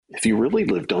If you really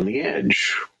lived on the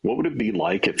edge, what would it be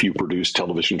like if you produced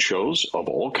television shows of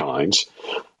all kinds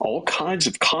of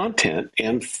content,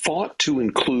 and fought to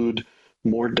include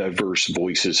more diverse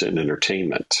voices in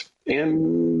entertainment?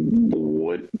 And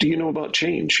what do you know about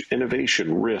change,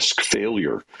 innovation, risk,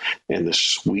 failure, and the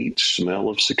sweet smell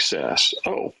of success?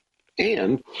 Oh,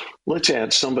 and let's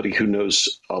add somebody who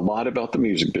knows a lot about the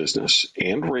music business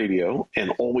and radio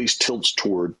and always tilts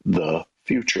toward the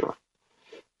future.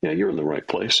 Yeah, you're in the right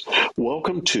place.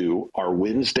 Welcome to our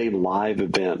Wednesday live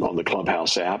event on the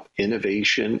Clubhouse app,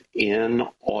 Innovation in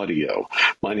Audio.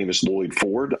 My name is Lloyd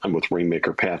Ford. I'm with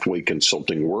Rainmaker Pathway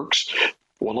Consulting Works.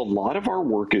 While a lot of our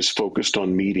work is focused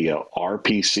on media,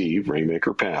 RPC,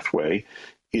 Rainmaker Pathway,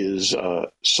 is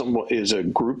a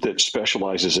group that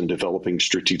specializes in developing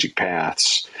strategic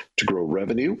paths to grow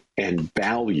revenue and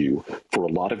value for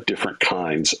a lot of different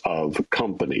kinds of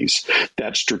companies.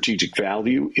 That strategic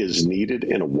value is needed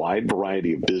in a wide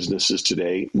variety of businesses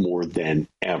today more than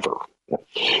ever.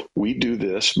 We do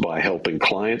this by helping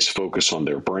clients focus on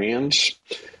their brands,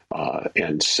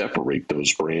 and separate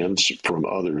those brands from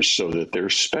others so that their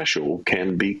special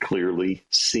can be clearly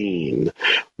seen.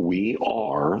 We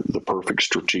are the perfect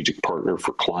strategic partner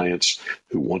for clients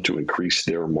who want to increase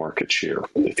their market share.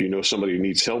 If you know somebody who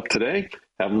needs help today,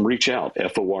 have them reach out,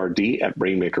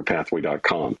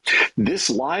 FORD@rainmakerpathway.com. This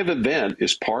live event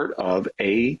is part of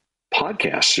a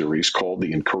podcast series called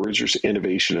the Encouragers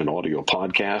Innovation and Audio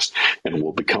Podcast, and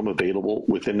will become available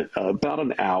within about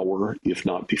an hour, if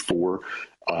not before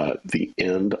the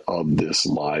end of this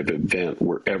live event,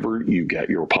 wherever you get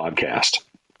your podcast.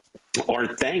 Our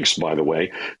thanks, by the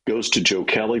way, goes to Joe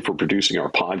Kelly for producing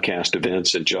our podcast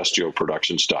events and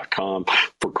JustJoeProductions.com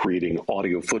for creating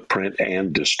audio footprint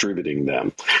and distributing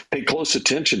them. Pay close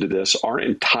attention to this. Our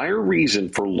entire reason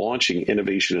for launching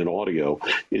Innovation in Audio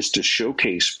is to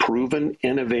showcase proven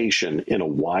innovation in a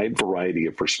wide variety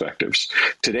of perspectives.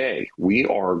 Today, we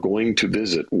are going to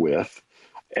visit with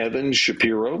Evan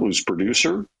Shapiro, who's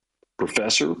producer,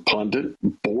 professor, pundit,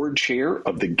 board chair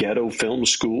of the Ghetto Film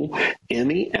School,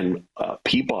 Emmy and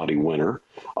Peabody winner.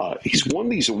 He's won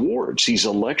these awards. He's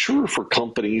a lecturer for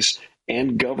companies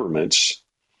and governments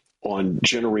on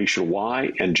Generation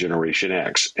Y and Generation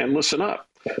X. And listen up,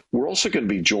 we're also going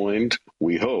to be joined,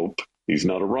 we hope, he's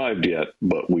not arrived yet,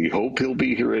 but we hope he'll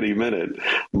be here any minute,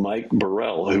 Mike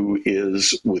Burrell, who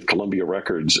is with Columbia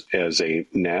Records as a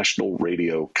national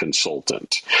radio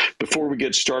consultant. Before we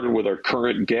get started with our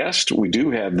current guest, we do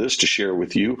have this to share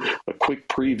with you, a quick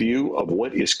preview of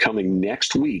what is coming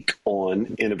next week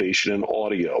on Innovation in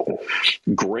Audio.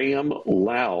 Graham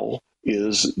Lau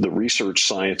is the research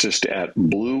scientist at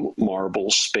Blue Marble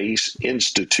Space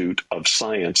Institute of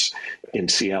Science in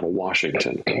Seattle,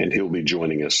 Washington, and he'll be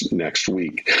joining us next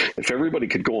week. If everybody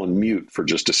could go on mute for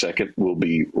just a second, we'll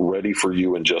be ready for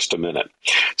you in just a minute.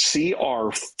 See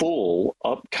our full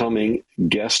upcoming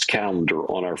guest calendar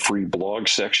on our free blog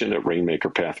section at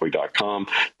rainmakerpathway.com.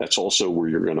 That's also where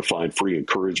you're going to find free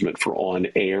encouragement for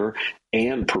on-air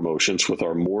and promotions with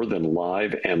our More Than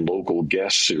Live and Local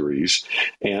Guest series.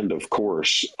 And of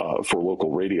course, for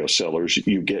local radio sellers,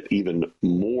 you get even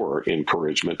more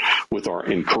encouragement with our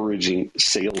Encouraging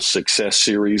Sales Success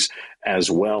series,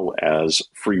 as well as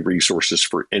free resources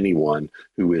for anyone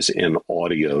who is in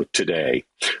audio today.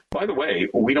 By the way,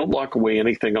 we don't lock away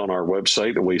anything on our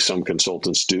website the way some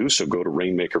consultants do, so go to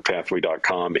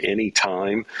rainmakerpathway.com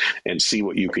anytime and see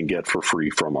what you can get for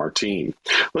free from our team.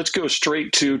 Let's go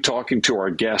straight to talking to our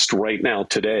guest right now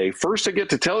today. First, I get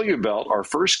to tell you about our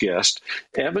first guest,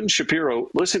 Evan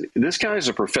Shapiro. Listen, this guy is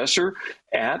a professor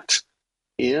at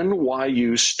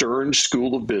NYU Stern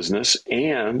School of Business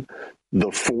and the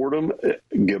Fordham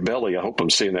Gabelli, I hope I'm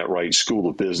saying that right, School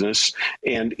of Business,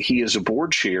 and he is a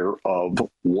board chair of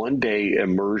One Day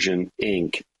Immersion,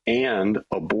 Inc., and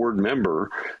a board member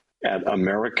at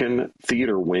American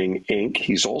Theater Wing, Inc.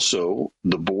 He's also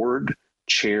the board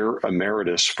chair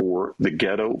emeritus for the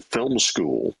Ghetto Film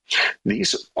School.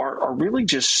 These are really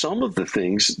just some of the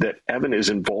things that Evan is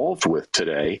involved with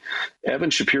today. Evan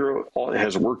Shapiro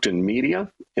has worked in media,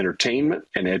 entertainment,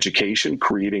 and education,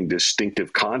 creating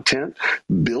distinctive content,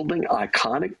 building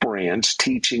iconic brands,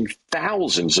 teaching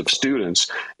thousands of students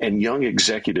and young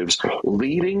executives,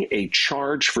 leading a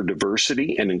charge for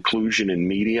diversity and inclusion in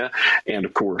media, and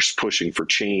of course, pushing for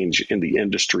change in the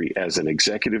industry as an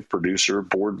executive producer,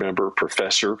 board member,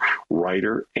 professor,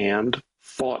 writer, and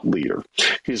thought leader.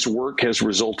 His work has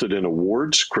resulted in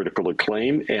awards, critical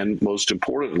acclaim, and most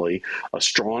importantly, a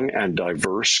strong and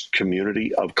diverse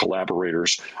community of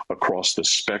collaborators across the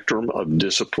spectrum of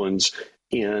disciplines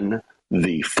in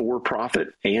the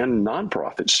for-profit and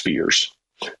nonprofit spheres.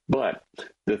 But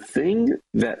The thing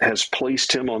that has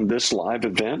placed him on this live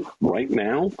event right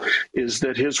now is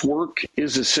that his work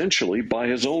is essentially, by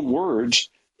his own words,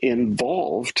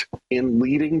 involved in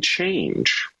leading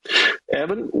change.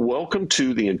 Evan, welcome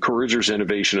to the Encouragers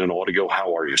Innovation in Audio.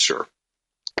 How are you, sir?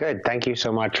 Good. Thank you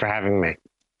so much for having me.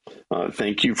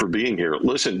 Thank you for being here.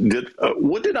 Listen,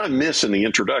 what did I miss in the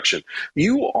introduction?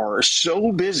 You are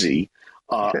so busy.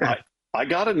 I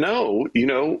got to know,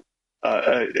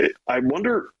 I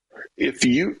wonder if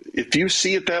you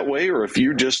see it that way, or if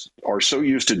you just are so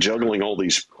used to juggling all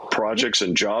these projects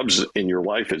and jobs in your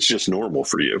life, it's just normal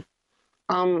for you.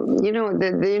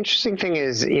 The interesting thing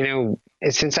is,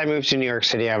 since I moved to New York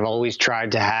City, I've always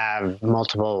tried to have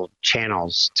multiple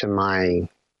channels to my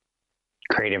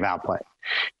creative output.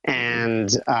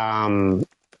 And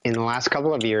in the last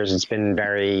couple of years, it's been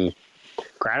very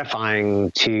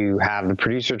gratifying to have the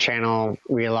producer channel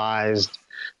realized,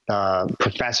 the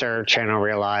professor channel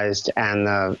realized, and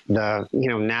the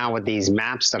now with these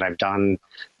maps that I've done,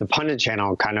 the pundit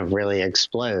channel kind of really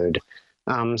explode.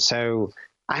 So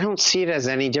I don't see it as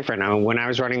any different. I mean, when I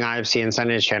was running IFC and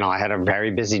Sundance Channel, I had a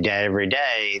very busy day every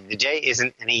day. The day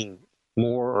isn't any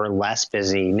more or less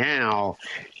busy now.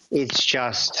 It's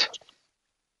just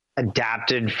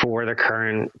adapted for the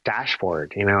current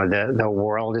dashboard. The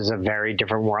world is a very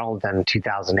different world than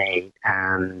 2008,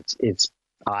 and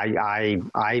I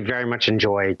very much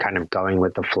enjoy kind of going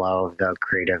with the flow of the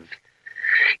creative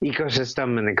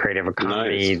ecosystem and the creative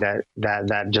economy. Nice.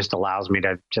 that just allows me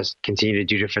to just continue to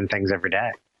do different things every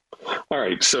day. All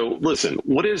right. So listen,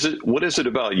 what is it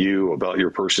about you, about your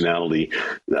personality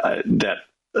that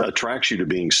attracts you to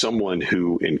being someone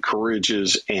who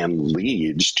encourages and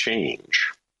leads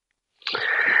change?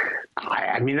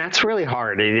 I mean, that's really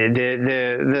hard. The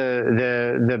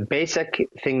basic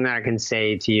thing that I can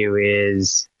say to you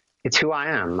is it's who I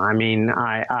am. I mean,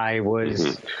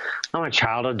 I'm a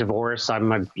child of divorce.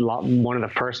 I'm one of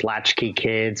the first latchkey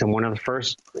kids. I'm one of the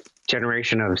first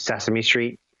generation of Sesame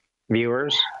Street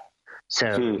viewers.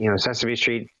 So, Sesame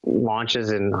Street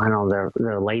launches in,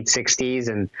 the late 60s,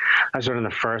 and I was one of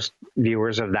the first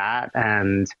viewers of that.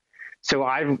 And so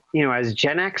as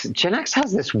Gen X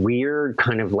has this weird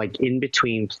kind of like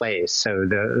in-between place. So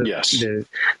the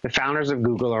founders of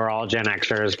Google are all Gen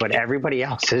Xers, but everybody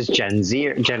else is Gen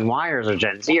Yers or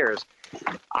Gen Zers.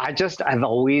 I've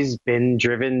always been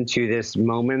driven to this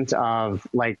moment of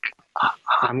like,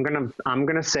 I'm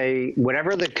gonna say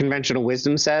whatever the conventional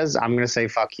wisdom says, I'm gonna say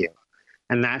fuck you.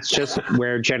 And that's just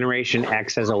where Generation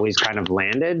X has always kind of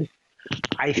landed.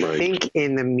 I think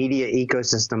in the media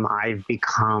ecosystem, I've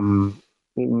become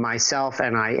myself,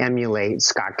 and I emulate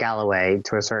Scott Galloway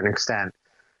to a certain extent,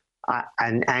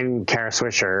 and Kara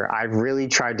Swisher. I've really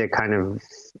tried to kind of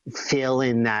fill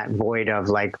in that void of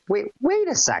like, wait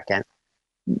a second,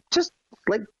 just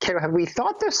like, have we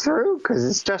thought this through? Because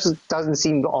it just doesn't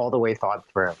seem all the way thought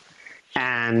through.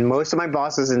 And most of my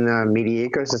bosses in the media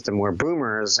ecosystem were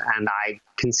boomers, and I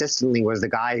consistently was the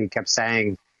guy who kept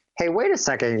saying, hey, wait a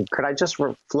second, could I just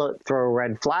throw a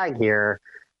red flag here?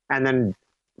 And then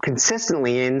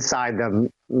consistently inside the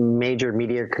major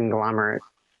media conglomerate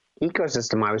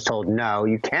ecosystem, I was told, no,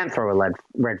 you can't throw a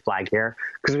red flag here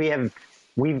because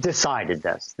we've decided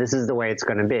this. This is the way it's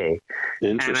going to be.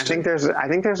 And I think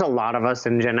there's a lot of us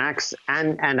in Gen X,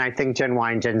 and I think Gen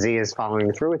Y and Gen Z is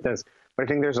following through with this. But I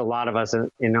think there's a lot of us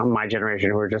in my generation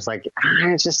who are just like,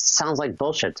 it just sounds like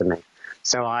bullshit to me.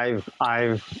 So I've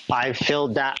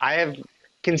filled that. I have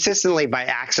consistently by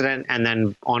accident and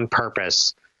then on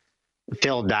purpose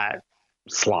filled that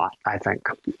slot, I think.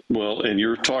 Well, and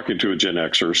you're talking to a Gen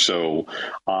Xer, so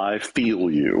I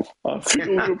feel you. I feel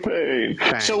your pain.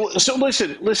 So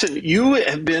listen, you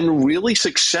have been really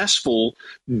successful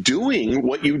doing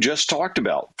what you just talked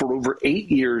about. For over 8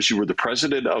 years, you were the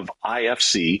president of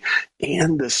IFC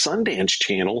and the Sundance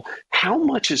Channel. How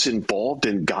much is involved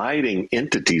in guiding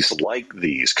entities like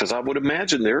these? Because I would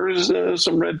imagine there is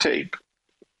some red tape.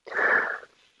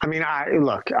 I mean, I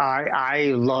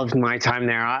loved my time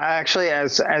there. I actually,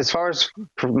 as far as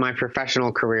my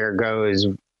professional career goes,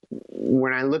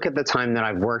 when I look at the time that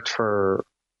I've worked for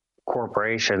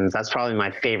corporations, that's probably my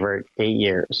favorite 8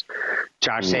 years.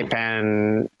 Josh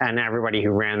Sapan and everybody who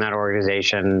ran that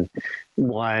organization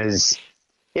was,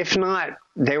 if not,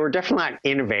 they were definitely not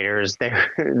innovators.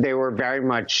 They were very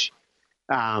much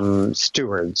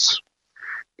stewards.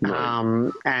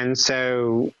 Right. And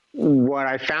so what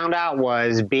I found out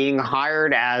was being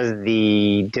hired as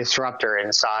the disruptor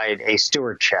inside a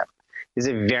stewardship is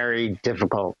a very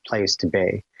difficult place to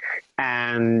be.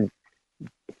 And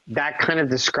that kind of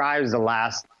describes the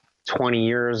last 20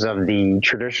 years of the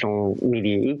traditional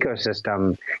media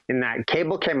ecosystem, in that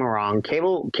cable came along.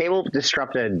 Cable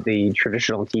disrupted the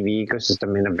traditional TV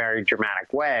ecosystem in a very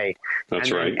dramatic way. That's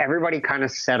and right. Everybody kind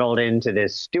of settled into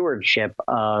this stewardship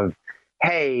of,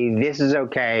 hey, this is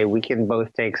okay. We can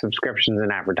both take subscriptions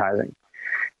and advertising.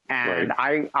 And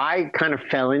right. I kind of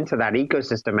fell into that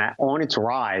ecosystem on its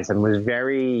rise and was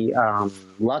very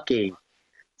lucky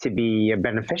to be a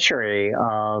beneficiary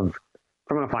of,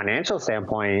 from a financial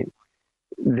standpoint,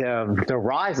 the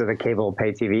rise of the cable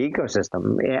pay TV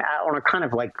ecosystem on a kind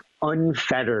of like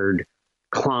unfettered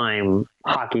climb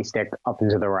hockey stick up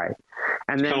and to the right.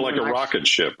 And then kind of like a rocket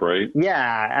ship, right?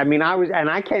 Yeah. I mean,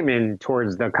 I came in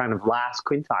towards the kind of last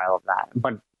quintile of that,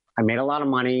 but I made a lot of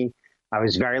money. I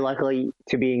was very lucky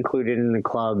to be included in the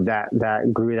club that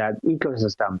grew that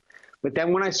ecosystem. But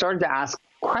then when I started to ask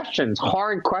questions,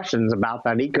 hard questions about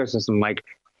that ecosystem, like,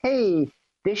 hey,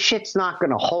 this shit's not going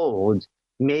to hold.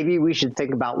 Maybe we should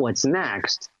think about what's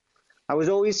next. I was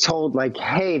always told, like,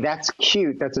 hey, that's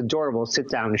cute. That's adorable. Sit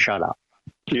down and shut up.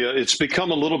 Yeah, it's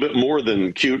become a little bit more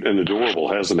than cute and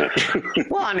adorable, hasn't it?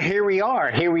 Well, and here we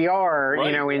are. Right.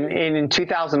 You know, in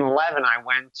 2011, I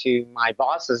went to my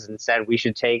bosses and said we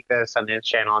should take the Sundance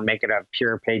Channel and make it a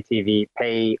pure pay TV,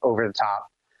 pay over the top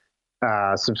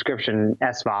subscription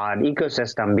SVOD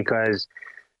ecosystem, because,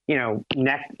 you know,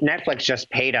 Netflix just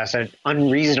paid us an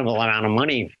unreasonable amount of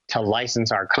money to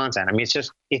license our content. I mean,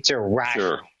 it's irrational,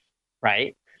 sure.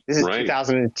 Right? This is right.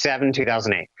 2007,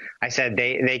 2008. I said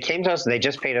they came to us, they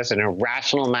just paid us an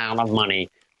irrational amount of money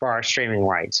for our streaming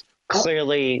rights.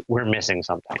 Clearly, we're missing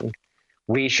something.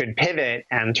 We should pivot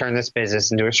and turn this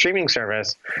business into a streaming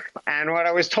service. And what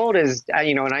I was told is,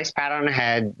 you know, a nice pat on the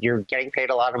head, you're getting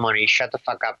paid a lot of money, shut the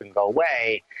fuck up and go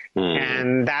away.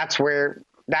 And that's where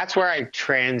I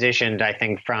transitioned, I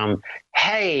think, from,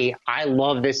 hey, I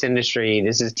love this industry,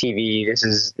 this is TV, this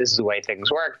is the way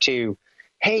things work, to,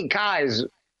 hey, guys,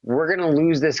 we're going to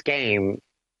lose this game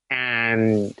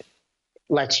and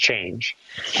let's change.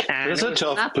 And it's a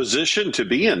tough position to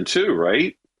be in too,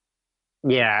 right?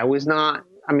 Yeah, it was not.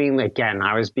 I mean, again,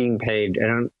 I was being paid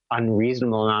an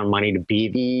unreasonable amount of money to be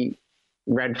the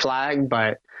red flag,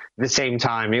 but at the same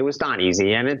time, it was not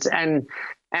easy. And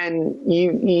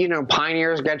you know,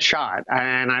 pioneers get shot,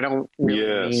 and I don't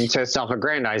really mean to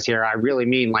self-aggrandize here. I really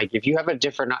mean, like, if you have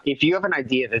an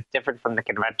idea that's different from the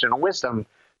conventional wisdom,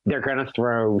 they're going to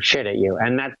throw shit at you.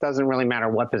 And that doesn't really matter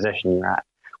what position you're at.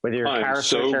 Whether you're Kara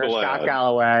Swisher, Scott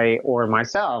Galloway, or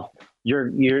myself, you're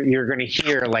going to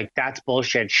hear, like, that's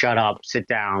bullshit, shut up, sit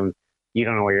down, you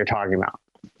don't know what you're talking about.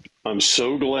 I'm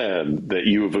so glad that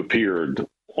you have appeared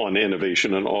on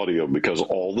Innovation in Audio, because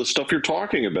all the stuff you're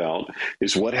talking about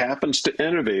is what happens to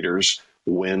innovators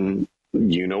when,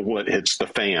 you know, what hits the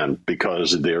fan,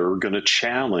 because they're going to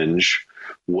challenge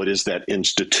what is that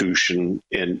institution.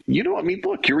 And, you know, I mean,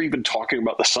 look, you're even talking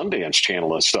about the Sundance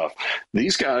Channel and stuff.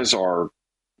 These guys are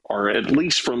at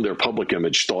least from their public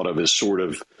image thought of as sort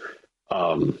of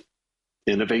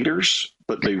innovators,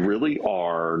 but they really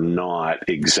are not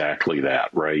exactly that,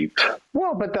 right?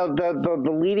 Well, but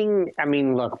the leading, I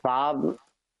mean, look, Bob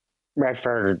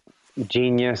Redford,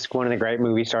 genius, one of the great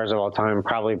movie stars of all time,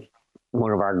 probably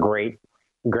one of our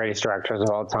greatest directors of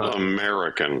all time.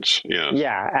 Americans, yes.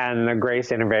 Yeah, and the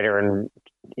greatest innovator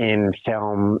in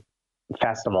film,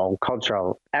 festival,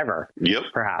 cultural ever. Yep.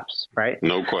 Perhaps, right?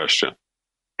 No question.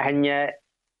 And yet,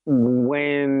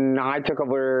 when I took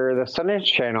over the Sundance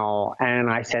Channel and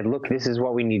I said, look, this is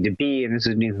what we need to be, and this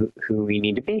is who we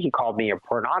need to be, he called me a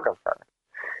pornographer.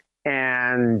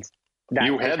 And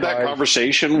you had that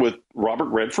conversation with Robert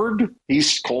Redford?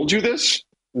 He's called you this?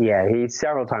 Yeah, he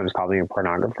several times called me a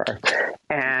pornographer.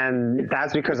 And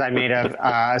that's because I made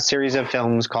a series of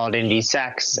films called Indie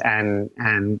Sex,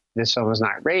 and this film was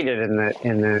not rated in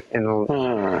the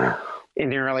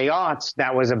early aughts.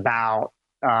 That was about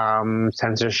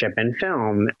censorship in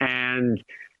film. And,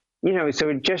 you know, so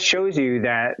it just shows you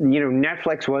that, you know,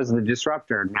 Netflix was the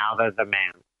disruptor. Now they're the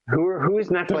man. Who is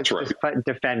Netflix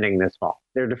defending this fall?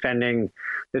 They're defending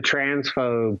the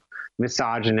transphobe,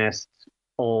 misogynist,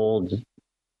 old,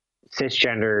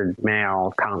 cisgendered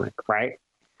male comic, right?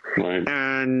 Right.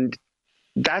 And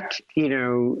that's, you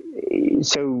know,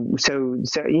 so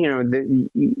you know,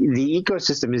 the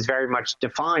ecosystem is very much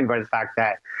defined by the fact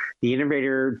that the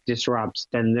innovator disrupts,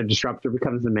 then the disruptor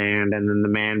becomes the man, and then the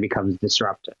man becomes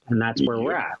disrupted, and that's where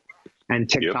we're at. And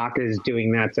TikTok is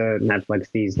doing that to Netflix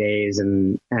these days,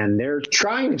 and they're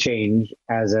trying to change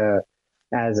as a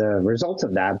result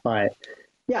of that. But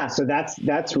yeah, so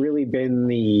that's really been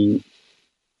my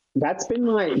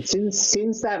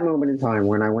since that moment in time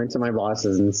when I went to my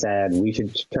bosses and said we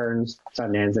should turn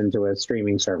Sundance into a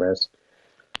streaming service.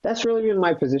 that's really been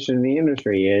my position in the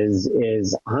industry is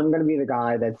I'm going to be the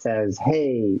guy that says,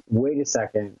 hey, wait a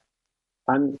second,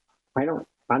 I'm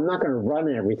I'm not going to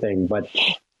run everything, but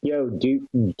yo,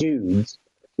 dudes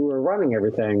who are running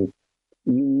everything,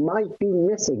 you might be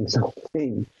missing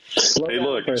something. Slow Hey,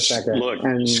 down for a second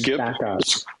and back up.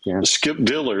 Yeah. Skip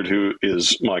Dillard, who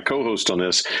is my co-host on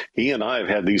this, he and I have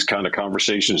had these kind of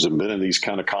conversations and been in these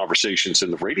kind of conversations in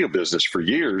the radio business for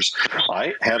years.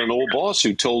 I had an old boss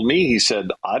who told me, he said,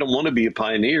 I don't want to be a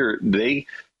pioneer. They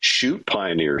shoot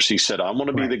pioneers. He said, I want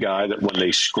to be the guy that when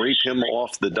they scrape him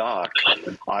off the dock,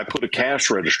 I put a cash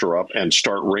register up and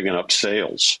start ringing up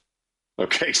sales.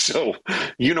 Okay, so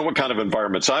you know what kind of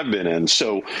environments I've been in.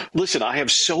 So listen, I have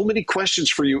so many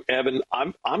questions for you, Evan.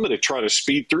 I'm going to try to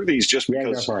speed through these just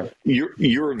because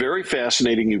you're very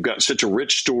fascinating. You've got such a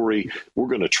rich story. We're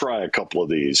going to try a couple of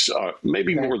these,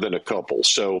 maybe more than a couple.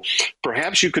 So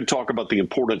perhaps you could talk about the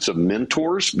importance of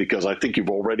mentors, because I think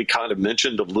you've already kind of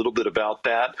mentioned a little bit about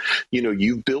that. You know,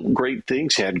 you've built great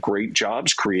things, had great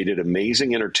jobs, created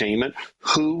amazing entertainment.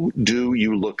 Who do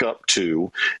you look up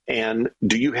to? And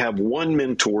do you have one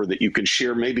mentor that you can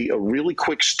share, maybe a really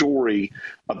quick story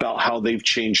about how they've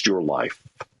changed your life?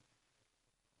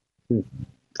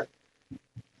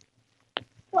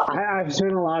 I've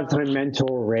spent a lot of time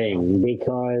mentoring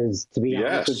because, to be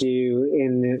honest with you,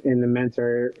 in the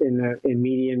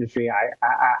media industry, I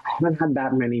haven't had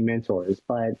that many mentors.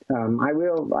 But I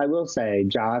will say,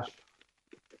 Josh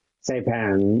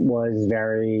Sapan was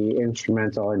very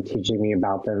instrumental in teaching me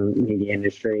about the media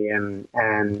industry, and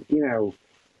you know,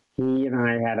 he and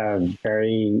I had a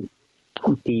very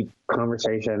deep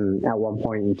conversation at one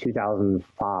point in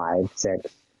 2005,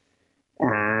 6,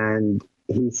 and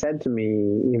he said to me,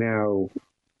 you know,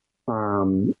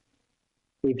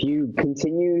 if you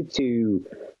continue to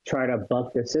try to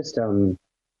buck the system,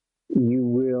 you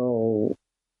will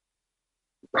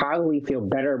probably feel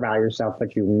better about yourself,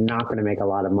 but you're not going to make a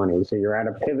lot of money. So you're at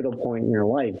a pivotal point in your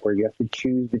life where you have to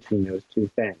choose between those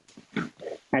two things.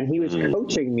 And he was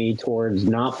coaching me towards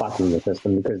not bucking the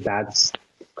system, because that's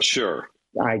sure.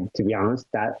 To be honest,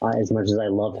 that as much as I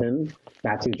love him,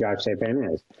 that's who Josh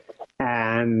Sapan is,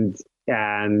 and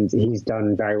he's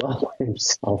done very well for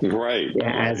himself, right?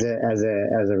 As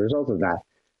a result of that.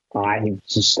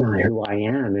 It's just not who I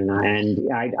am, and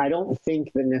I don't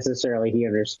think that necessarily he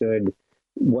understood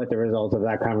what the result of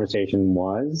that conversation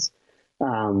was.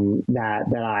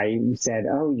 That I said,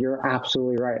 "Oh, you're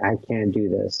absolutely right. I can't do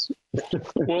this."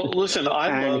 Well, listen,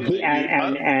 I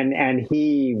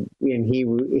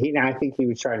think he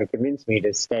was trying to convince me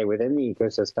to stay within the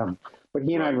ecosystem, but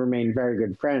he and I remained very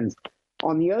good friends.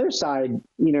 On the other side,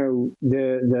 you know,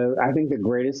 I think the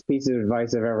greatest piece of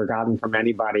advice I've ever gotten from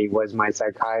anybody was my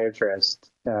psychiatrist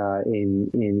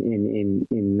in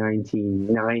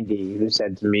 1990, who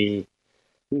said to me,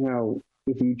 you know,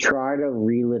 if you try to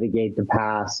relitigate the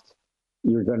past,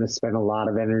 you're going to spend a lot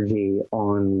of energy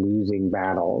on losing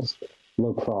battles.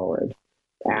 Look forward.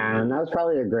 And that was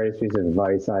probably the greatest piece of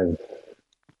advice I've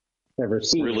ever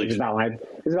seen. Really? It's about my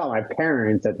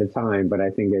parents at the time, but I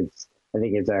think it's a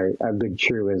good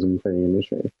truism for the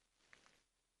industry.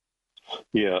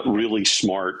 Yeah, really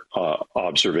smart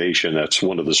observation. That's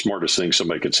one of the smartest things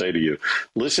somebody could say to you.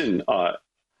 Listen,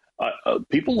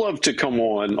 people love to come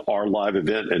on our live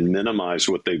event and minimize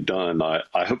what they've done. I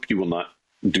hope you will not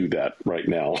do that right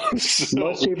now. So,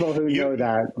 most people who know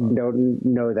that don't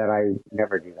know that I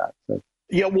never do that. So.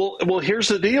 Yeah, well, here's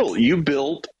the deal. You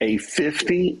built a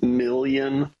 50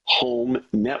 million home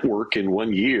network in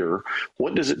 1 year.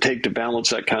 What does it take to balance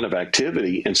that kind of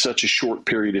activity in such a short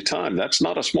period of time? That's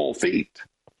not a small feat.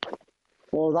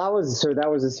 Well, that was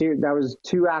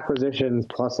 2 acquisitions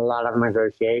plus a lot of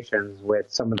negotiations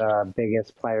with some of the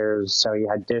biggest players. So you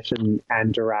had Dish and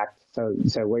Direct. So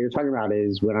what you're talking about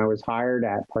is when I was hired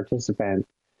at Participant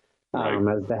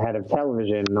as the head of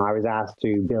television, I was asked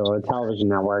to build a television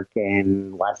network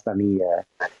in less than a year.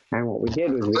 And what we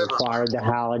did was we acquired the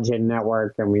Halogen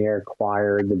Network and we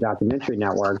acquired the Documentary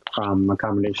Network from a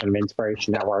combination of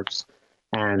Inspiration Networks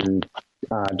and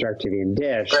DirecTV and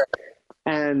Dish.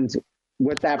 And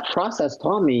what that process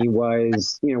taught me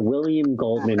was, you know, William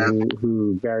Goldman,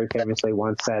 who very famously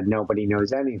once said nobody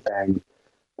knows anything,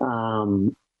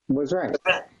 was right.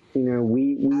 You know,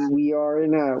 we are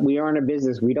in a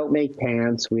business. We don't make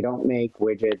pants. We don't make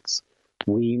widgets.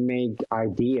 We make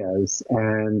ideas.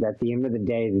 And at the end of the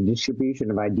day, the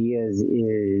distribution of ideas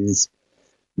is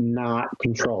not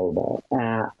controllable.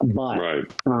 But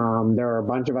there are a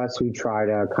bunch of us who try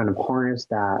to kind of harness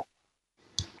that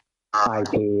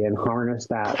IP and harness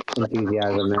that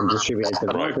enthusiasm and distribute it to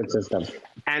the market system.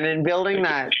 And in building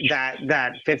that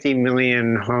 50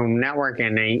 million home network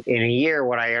in a year,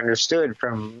 what I understood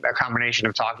from a combination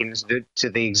of talking to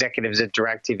the executives at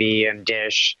DirecTV and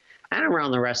Dish and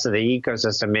around the rest of the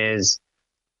ecosystem is,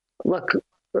 look,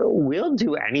 we'll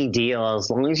do any deal as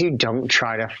long as you don't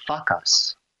try to fuck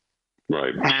us.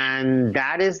 Right. And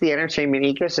that is the entertainment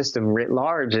ecosystem writ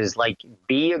large, is like,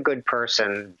 be a good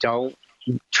person. Don't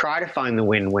try to find the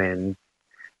win-win,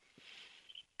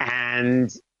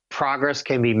 and progress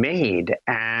can be made.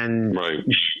 And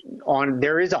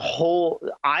there is a whole,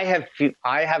 I have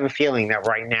a feeling that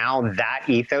right now that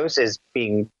ethos is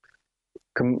being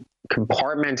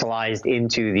compartmentalized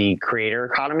into the creator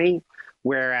economy,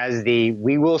 whereas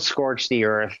we will scorch the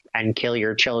earth and kill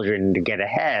your children to get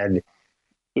ahead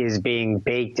is being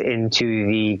baked into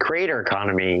the creator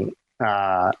economy,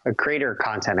 a creator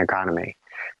content economy.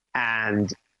 And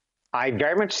I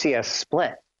very much see a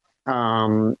split.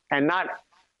 And not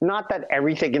that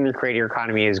everything in the creator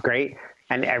economy is great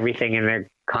and everything in the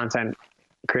content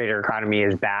creator economy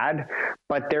is bad,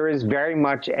 but there is very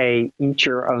much a each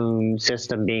your own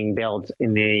system being built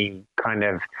in the kind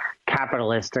of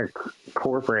capitalistic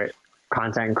corporate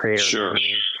content creator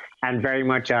economy, and very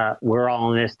much we're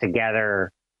all in this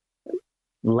together.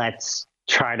 Let's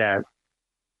try to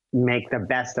make the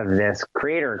best of this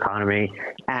creator economy.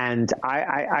 And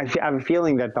I have a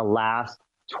feeling that the last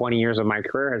 20 years of my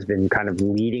career has been kind of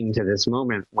leading to this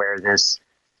moment where this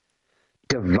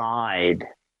divide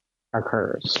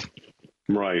occurs.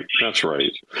 Right. That's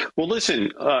right. Well,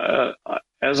 listen,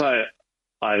 as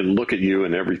I look at you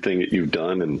and everything that you've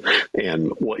done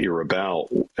and what you're about,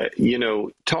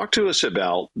 talk to us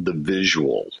about the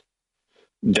visual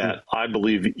that I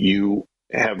believe you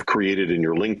have created in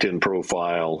your LinkedIn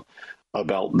profile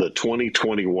about the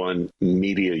 2021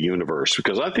 media universe,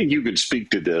 because I think you could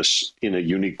speak to this in a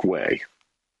unique way.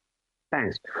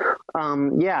 Thanks.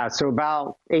 So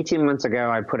about 18 months ago,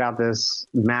 I put out this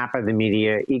map of the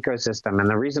media ecosystem. And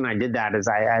the reason I did that is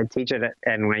I teach it at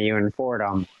NYU in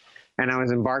Fordham, and I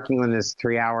was embarking on this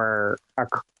 3-hour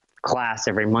class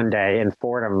every Monday in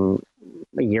Fordham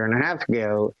a year and a half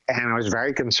ago. And I was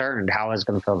very concerned how I was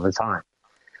going to fill the time.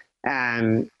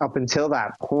 And up until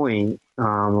that point,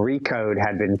 Recode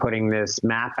had been putting this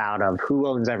map out of who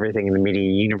owns everything in the media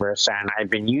universe. And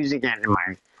I'd been using it in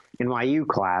my NYU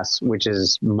class, which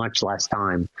is much less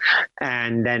time,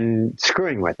 and then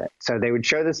screwing with it. So they would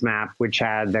show this map, which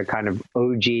had the kind of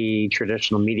OG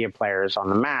traditional media players on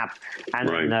the map, and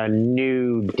then the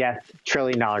new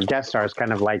trillion-dollar Death Stars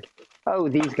kind of like, oh,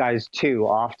 these guys too,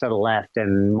 off to the left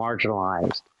and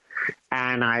marginalized.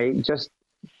 And I just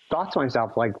thought to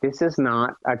myself, like, this is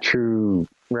not a true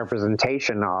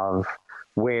representation of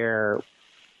where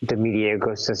the media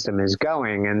ecosystem is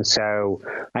going. And so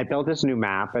I built this new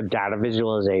map, a data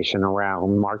visualization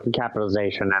around market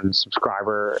capitalization and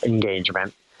subscriber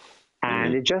engagement.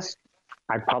 And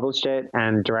I published it,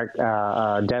 and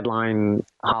Deadline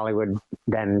Hollywood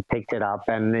then picked it up,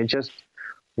 and it just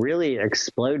really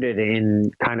exploded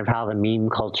in kind of how the meme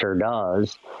culture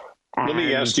does. Let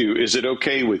me ask you, is it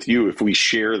okay with you if we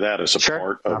share that as a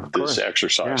part of this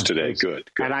exercise today? Good.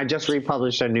 And I just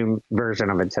republished a new version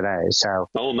of it today. So.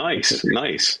 Oh, nice.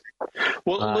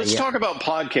 Well, let's talk about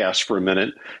podcasts for a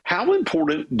minute. How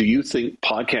important do you think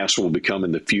podcasts will become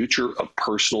in the future of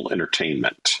personal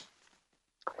entertainment?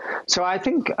 So I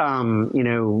think,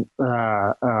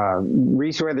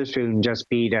 Reese Witherspoon just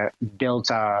built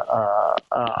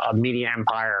a media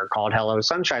empire called Hello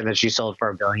Sunshine that she sold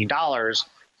for $1 billion.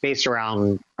 Based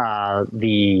around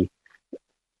the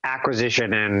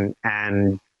acquisition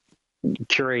and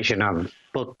curation of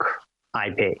book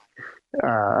IP,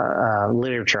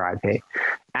 literature IP.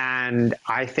 And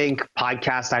I think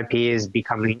podcast IP is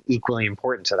becoming equally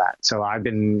important to that. So I've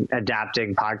been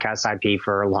adapting podcast IP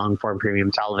for long-form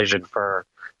premium television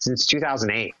since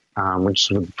 2008, which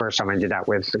was the first time I did that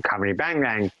with Comedy Bang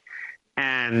Bang.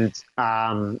 And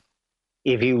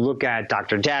if you look at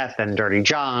Dr. Death and Dirty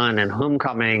John and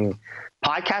Homecoming,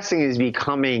 podcasting is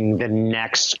becoming the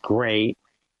next great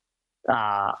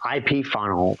IP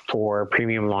funnel for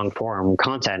premium long form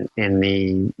content in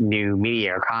the new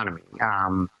media economy.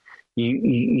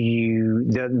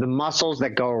 The muscles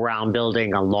that go around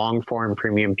building a long form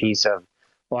premium piece of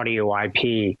audio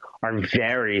IP are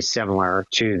very similar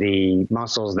to the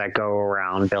muscles that go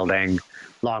around building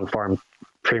long form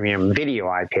premium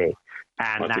video IP.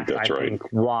 And I think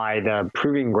why the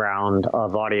proving ground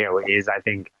of audio is, I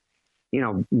think,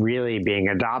 really being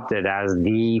adopted as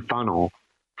the funnel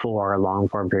for long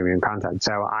form premium content.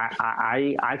 So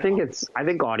I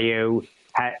think audio,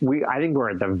 I think we're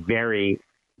at the very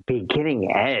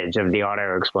beginning edge of the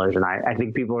audio explosion. I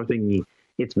think people are thinking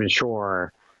it's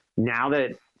mature. Now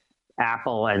that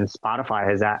Apple and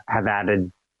Spotify have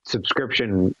added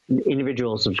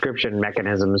individual subscription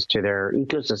mechanisms to their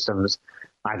ecosystems,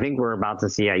 I think we're about to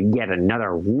see yet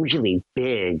another really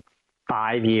big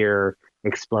 5-year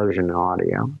explosion in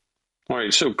audio. All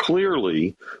right. So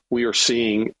clearly we are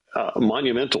seeing a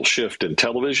monumental shift in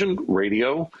television,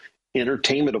 radio,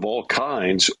 entertainment of all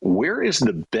kinds. Where is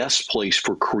the best place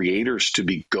for creators to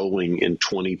be going in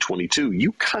 2022?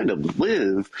 You kind of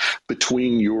live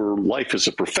between your life as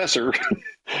a professor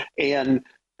and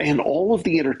all of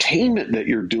the entertainment that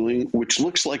you're doing, which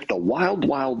looks like the wild,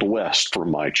 wild west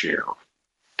from my chair.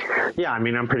 Yeah, I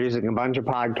mean, I'm producing a bunch of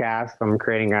podcasts. I'm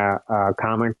creating a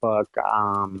comic book.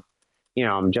 I'm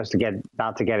just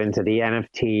about to get into the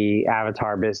NFT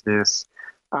avatar business.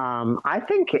 I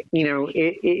think,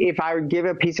 if I would give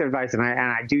a piece of advice, and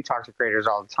I do talk to creators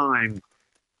all the time,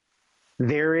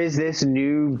 there is this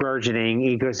new burgeoning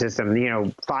ecosystem.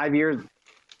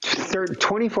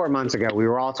 24 months ago, we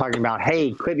were all talking about,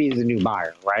 hey, Quibi is a new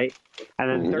buyer, right?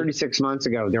 And then 36 months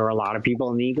ago, there were a lot of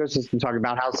people in the ecosystem talking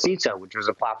about how CISO, which was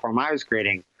a platform I was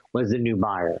creating, was the new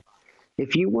buyer.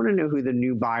 If you want to know who the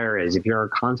new buyer is, if you're a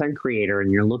content creator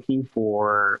and you're looking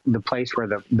for the place where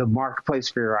the marketplace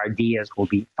for your ideas will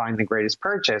find the greatest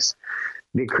purchase,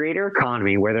 the creator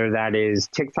economy, whether that is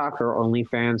TikTok or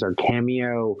OnlyFans or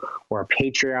Cameo or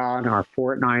Patreon or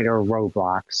Fortnite or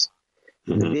Roblox,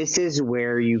 this is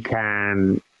where you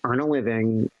can earn a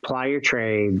living, ply your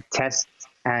trade, test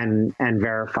and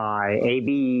verify,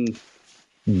 A/B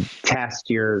test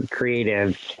your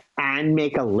creative, and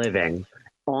make a living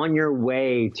on your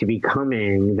way to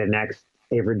becoming the next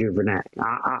Ava DuVernay.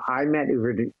 I met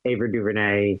Ava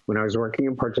DuVernay when I was working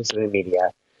in Participant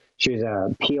Media. She was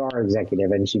a PR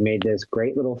executive, and she made this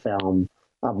great little film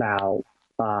about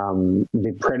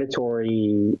the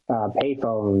predatory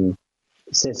payphone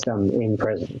system in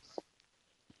prisons.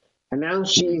 And now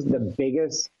she's the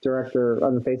biggest director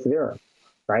on the face of the earth,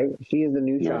 right? She is the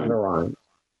new Shonda Rhimes.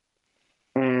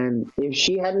 And if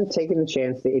she hadn't taken the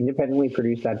chance to independently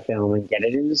produce that film and get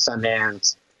it into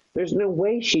Sundance, there's no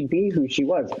way she'd be who she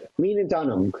was. Lena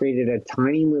Dunham created a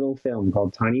tiny little film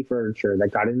called Tiny Furniture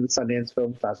that got into the Sundance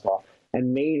Film Festival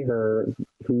and made her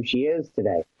who she is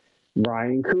today.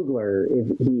 Ryan Coogler, if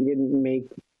he didn't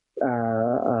make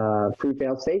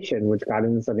Fruitvale Station, which got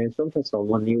into the Sundance Film Festival,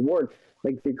 won the award.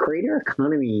 Like, the creator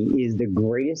economy is the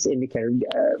greatest indicator.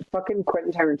 Fucking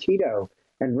Quentin Tarantino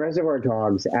and Reservoir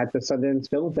Dogs at the Sundance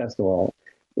Film Festival.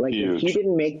 Like, if he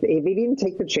didn't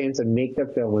take the chance and make the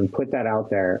film and put that out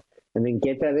there and then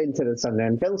get that into the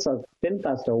Sundance Film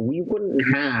Festival, we wouldn't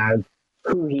have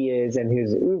who he is and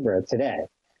his oeuvre today.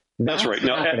 That's right.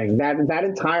 Happening. That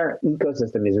entire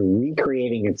ecosystem is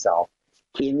recreating itself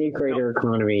in the creator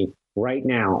economy right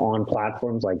now on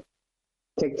platforms like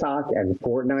TikTok and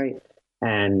Fortnite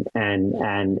and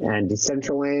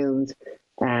Decentraland.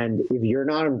 And if you're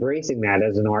not embracing that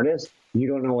as an artist, you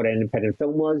don't know what independent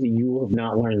film was. You have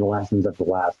not learned the lessons of the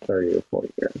last 30 or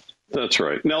 40 years. That's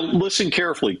right. Now, listen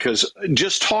carefully, because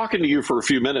just talking to you for a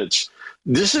few minutes,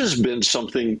 this has been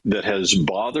something that has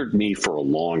bothered me for a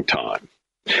long time.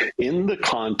 In the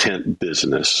content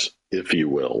business, if you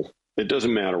will, it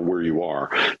doesn't matter where you are.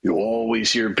 You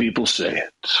always hear people say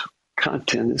it.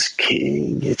 Content is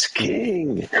king. It's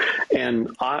king. And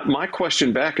my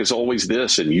question back is always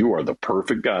this, and you are the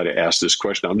perfect guy to ask this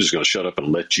question. I'm just going to shut up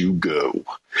and let you go.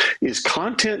 Is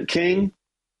content king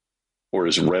or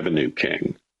is revenue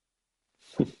king?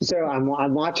 So I'm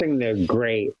watching The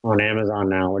Great on Amazon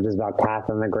now, which is about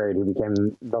Catherine the Great, who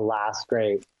became the last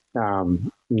great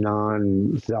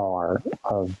non-czar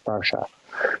of Russia.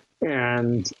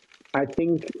 And I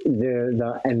think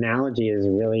the analogy is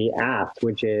really apt,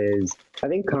 which is I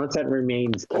think content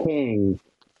remains king,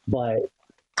 but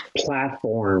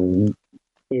platform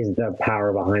is the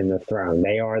power behind the throne.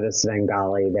 They are the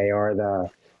Svengali. They are the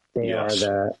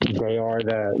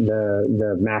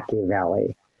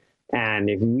Machiavelli. And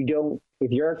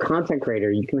if you're a content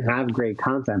creator, you can have great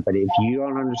content, but if you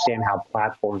don't understand how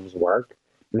platforms work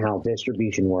and how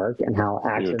distribution work and how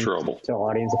access to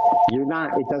audience,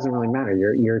 it doesn't really matter.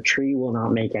 Your tree will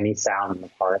not make any sound in the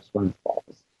forest when it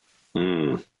falls.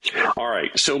 All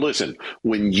right. So listen,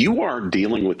 when you are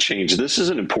dealing with change, this is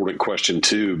an important question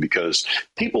too, because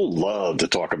people love to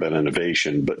talk about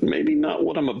innovation, but maybe not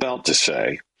what I'm about to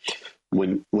say.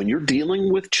 When you're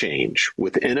dealing with change,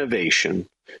 with innovation,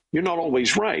 you're not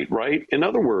always right? In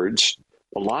other words,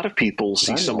 A lot of people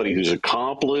see somebody who's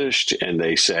accomplished and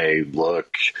they say,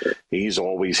 look, he's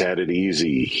always had it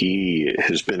easy. He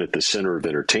has been at the center of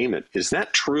entertainment. Is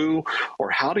that true?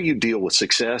 Or how do you deal with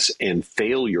success and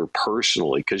failure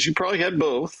personally? Because you probably had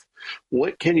both.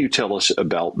 What can you tell us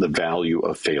about the value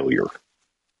of failure?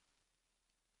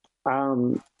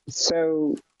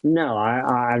 So no,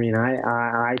 I mean,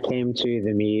 I came to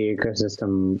the media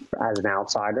ecosystem as an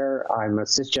outsider. I'm a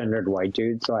cisgendered white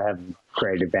dude, so I have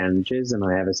great advantages, and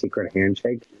I have a secret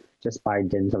handshake just by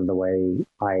dint of the way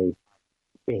I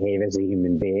behave as a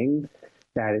human being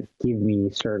that give me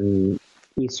certain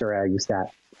Easter eggs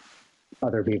that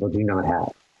other people do not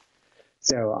have.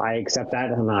 So I accept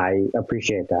that and I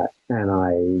appreciate that, and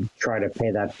I try to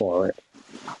pay that forward.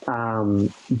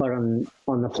 But on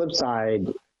the flip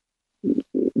side,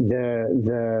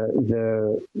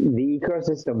 the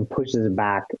ecosystem pushes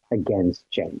back against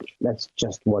change. That's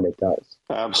just what it does.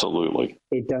 Absolutely.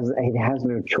 It has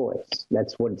no choice.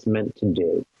 That's what it's meant to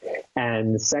do.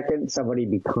 And the second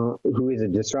somebody who is a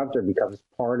disruptor becomes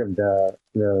part of the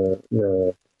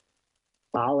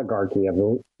oligarchy of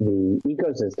the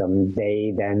ecosystem,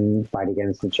 they then fight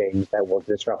against the change that will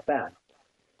disrupt them.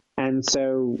 And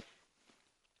so,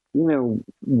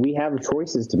 we have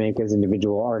choices to make as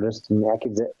individual artists and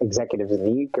executives in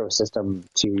the ecosystem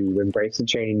to embrace the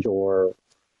change or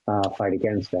fight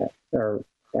against it.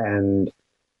 And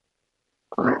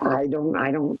I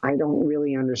don't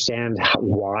really understand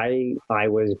why I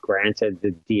was granted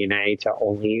the DNA to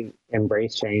only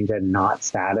embrace change and not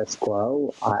status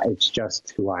quo. It's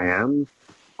just who I am.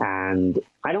 And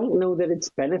I don't know that it's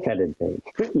benefited me.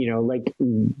 Like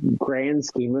grand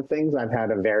scheme of things, I've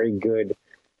had a very good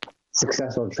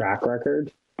successful track record.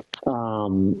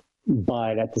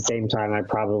 But at the same time, I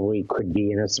probably could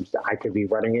be I could be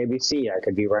running ABC, I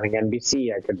could be running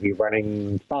NBC, I could be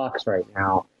running Fox right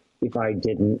now if I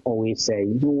didn't always say,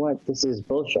 you know what, this is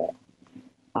bullshit.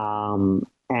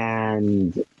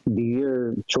 And these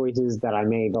are choices that I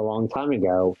made a long time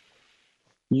ago.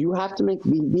 You have to make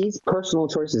these personal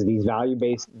choices, these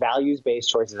values-based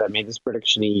choices. I made this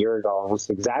prediction a year ago, almost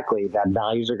exactly, that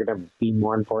values are going to be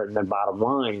more important than bottom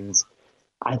lines.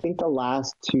 I think the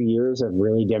last 2 years have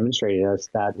really demonstrated us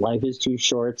that life is too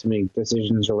short to make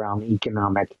decisions around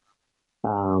economic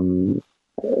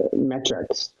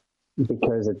metrics,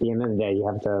 because at the end of the day, you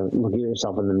have to look at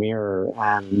yourself in the mirror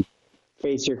and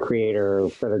face your creator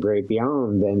for the great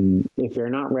beyond. And if you're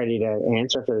not ready to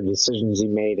answer for the decisions you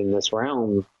made in this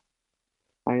realm,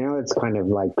 I know it's kind of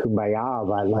like kumbaya,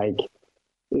 but like,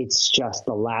 it's just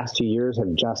the last 2 years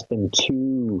have just been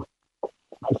too,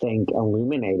 I think,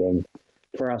 illuminating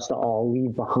for us to all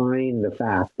leave behind the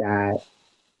fact that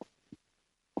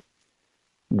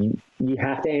you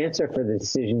have to answer for the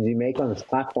decisions you make on this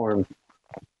platform,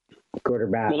 good or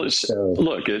bad. Well,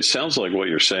 look, it sounds like what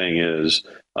you're saying is,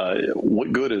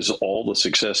 what good is all the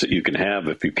success that you can have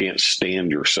if you can't stand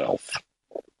yourself?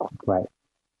 Right.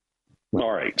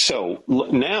 All right. So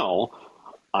now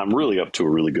I'm really up to a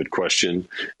really good question,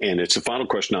 and it's the final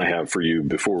question I have for you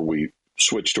before we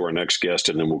switch to our next guest,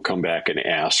 and then we'll come back and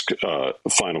ask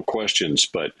final questions.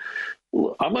 But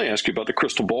I'm going to ask you about the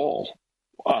crystal ball.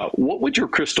 What would your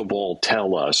crystal ball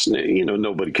tell us?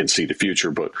 Nobody can see the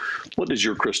future, but what does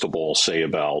your crystal ball say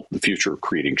about the future of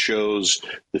creating shows,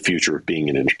 the future of being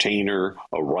an entertainer,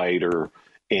 a writer,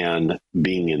 and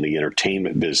being in the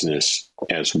entertainment business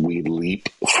as we leap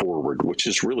forward, which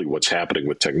is really what's happening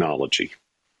with technology?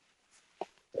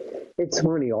 It's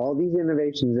funny, all these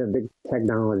innovations of the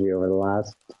technology over the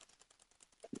last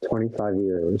 25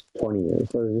 years, 20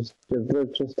 years,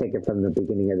 let's just take it from the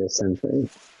beginning of this century.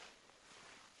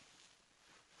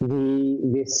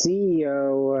 The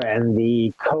CEO and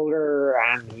the coder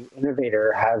and the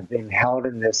innovator have been held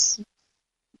in this,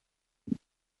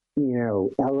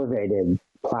 elevated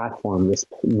platform, this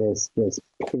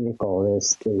pinnacle,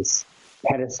 this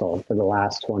pedestal for the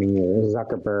last 20 years.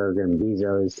 Zuckerberg and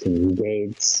Bezos and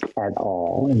Gates et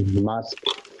al. And Musk.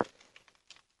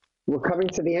 We're coming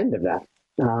to the end of that.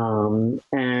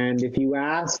 And if you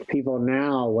ask people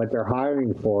now what they're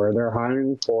hiring for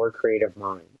creative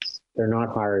minds. They're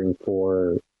not hiring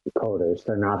for coders.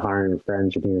 They're not hiring for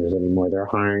engineers anymore. They're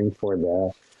hiring for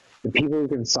the people who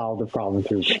can solve the problem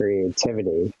through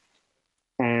creativity.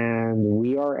 And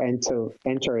we are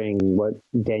entering what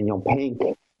Daniel Pink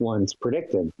once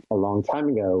predicted a long time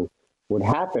ago would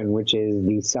happen, which is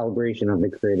the celebration of the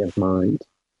creative mind.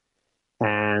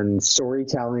 And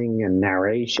storytelling and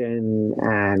narration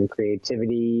and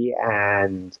creativity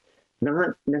and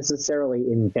not necessarily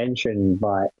invention,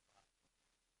 but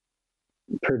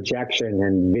projection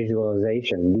and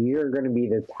visualization. These are going to be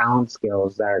the talent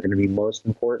skills that are going to be most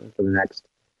important for the next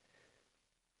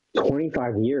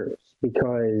 25 years,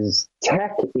 because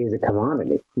tech is a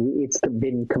commodity. It's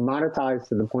been commoditized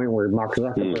to the point where Mark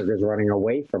Zuckerberg is running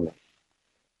away from it.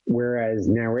 Whereas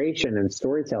narration and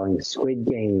storytelling, Squid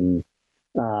Game,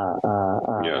 the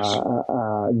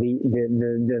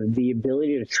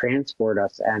ability to transport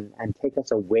us and take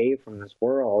us away from this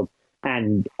world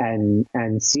and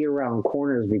see around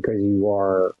corners because you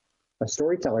are a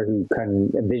storyteller who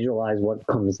can visualize what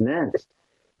comes next.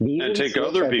 And take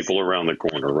other people around the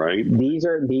corner, right? These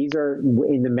are in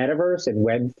the metaverse and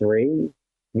Web3.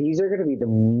 These are going to be the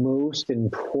most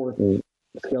important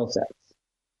skill sets.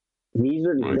 These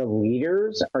are the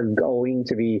leaders are going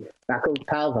to be. Vaclav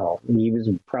Pavel, he was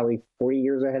probably 40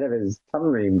 years ahead of his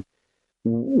time.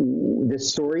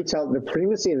 The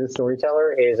primacy of the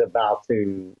storyteller is about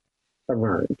to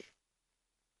emerge.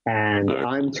 And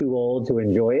I'm too old to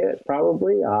enjoy it.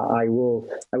 Probably, I will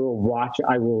watch.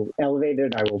 I will elevate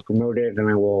it. I will promote it, and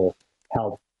I will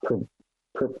help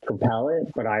propel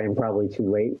it. But I am probably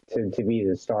too late to be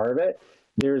the star of it.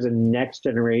 There's a next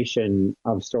generation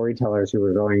of storytellers who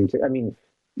are going to. I mean,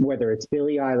 whether it's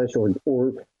Billie Eilish or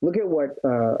look at what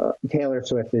Taylor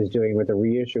Swift is doing with the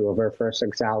reissue of her first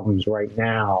 6 albums right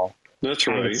now. That's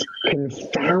right. It's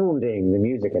confounding the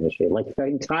music industry. Like, the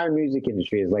entire music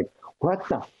industry is like, what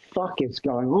the fuck is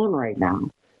going on right now?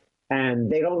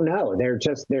 And they don't know. They're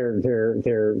just they don't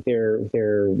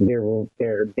know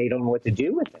what to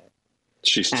do with it.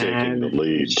 She's taking the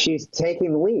lead. She's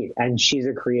taking the lead, and she's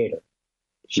a creator.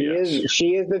 She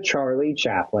is the Charlie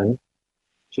Chaplin.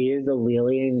 She is the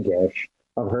Lillian Gish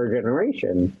of her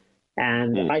generation.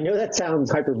 And I know that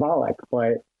sounds hyperbolic,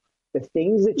 but the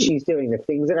things that she's doing, the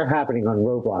things that are happening on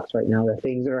Roblox right now, the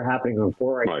things that are happening on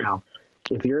 4 right now,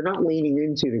 if you're not leaning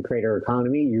into the creator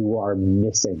economy, you are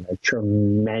missing a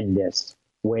tremendous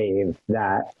wave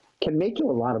that can make you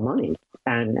a lot of money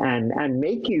and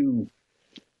make you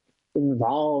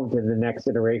involved in the next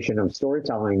iteration of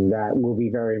storytelling that will be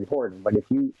very important. But if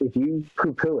you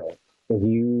poo-poo it, if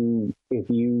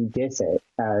you diss it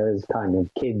as kind of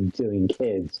kids doing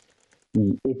kids,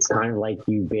 it's kind of like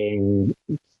you being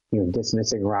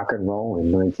dismissing rock and roll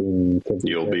in 1950.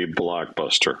 You'll be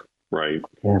Blockbuster, right?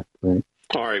 Yeah, right.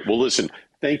 All right. Well, listen,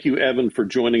 thank you, Evan, for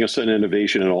joining us on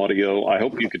Innovation in Audio. I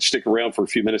hope you could stick around for a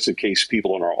few minutes in case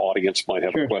people in our audience might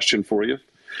have a question for you.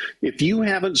 If you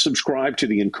haven't subscribed to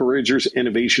the Encouragers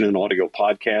Innovation in Audio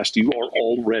podcast, you are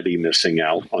already missing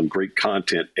out on great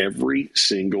content every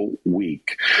single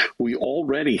week. We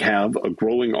already have a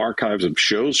growing archives of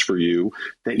shows for you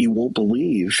that you won't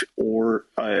believe, or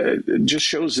just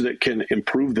shows that can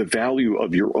improve the value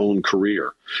of your own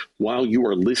career. While you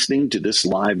are listening to this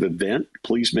live event,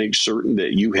 please make certain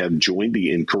that you have joined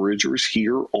the Encouragers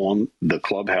here on the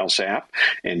Clubhouse app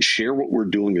and share what we're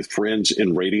doing with friends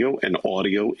in radio and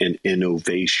audio and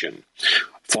innovation.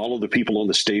 Follow the people on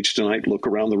the stage tonight. Look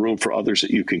around the room for others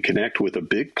that you can connect with. A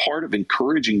big part of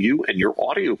encouraging you and your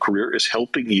audio career is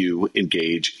helping you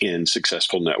engage in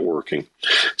successful networking.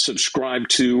 Subscribe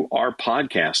to our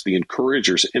podcast, the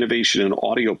Encouragers Innovation in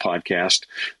Audio podcast.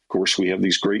 Of course, we have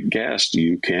these great guests.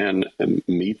 You can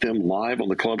meet them live on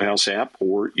the Clubhouse app,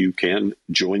 or you can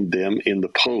join them in the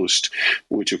post,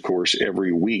 which, of course,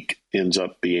 every week ends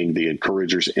up being the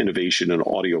Encouragers Innovation and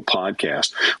Audio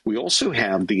podcast. We also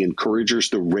have the Encouragers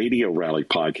the Radio Rally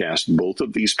podcast. Both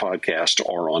of these podcasts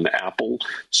are on Apple,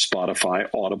 Spotify,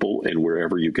 Audible, and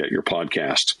wherever you get your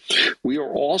podcast. We are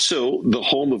also the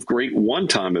home of great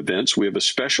one-time events. We have a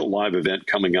special live event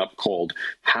coming up called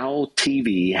How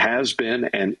TV Has Been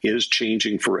and Is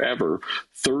Changing Forever,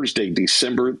 Thursday,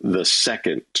 December the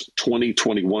 2nd,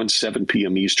 2021, 7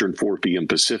 p.m. Eastern, 4 p.m.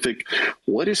 Pacific.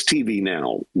 What is TV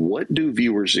now? What do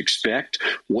viewers expect?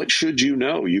 What should you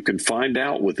know? You can find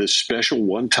out with this special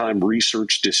one-time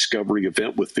research discovery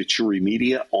event with Futuri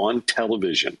Media on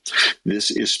television. This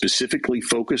is specifically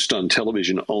focused on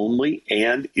television only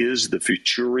and is the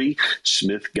Futuri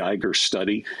Smith-Geiger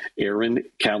study. Aaron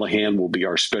Callahan will be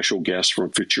our special guest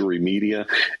from Futuri Media.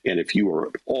 And if you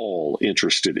are all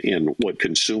interested in what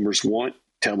consumers want,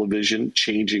 television,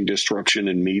 changing disruption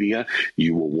in media,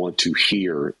 you will want to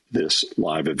hear this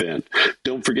live event.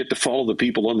 Don't forget to follow the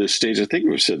people on this stage. I think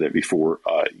we've said that before.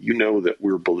 You know that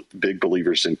we're big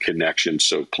believers in connection,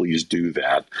 so please do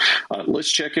that.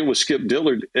 Let's check in with Skip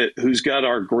Dillard, who's got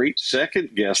our great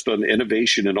second guest on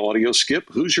Innovation in Audio. Skip,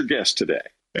 who's your guest today?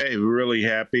 Hey, we're really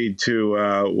happy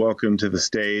to welcome to the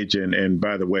stage. And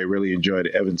by the way, really enjoyed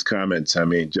Evan's comments. I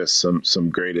mean, just some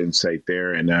great insight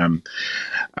there. And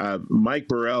Mike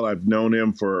Burrell, I've known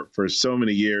him for so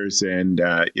many years. And,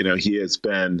 he has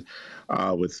been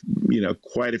with,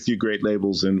 quite a few great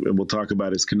labels. And we'll talk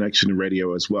about his connection to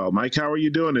radio as well. Mike, how are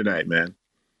you doing tonight, man?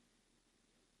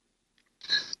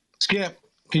 Skip,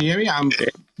 can you hear me? I'm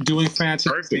doing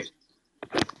fantastic. Perfect.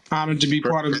 Honored to be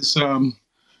part of this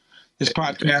this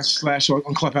podcast /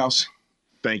 on Clubhouse.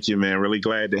 Thank you, man. Really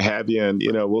glad to have you. And,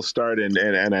 we'll start. And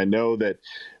I know that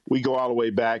we go all the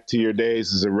way back to your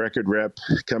days as a record rep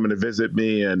coming to visit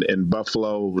me in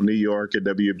Buffalo, New York at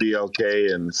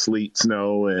WBLK and sleet,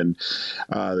 snow, and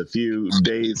the few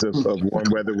days of warm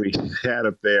weather we had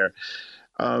up there.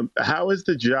 How has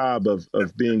the job of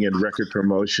being in record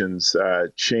promotions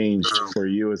changed for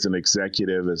you as an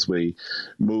executive as we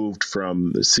moved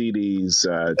from the CDs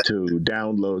to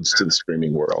downloads to the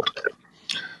streaming world?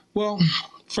 Well,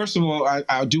 first of all,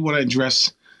 I do want to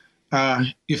address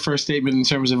your first statement in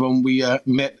terms of when we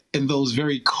met in those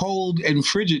very cold and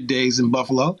frigid days in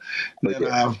Buffalo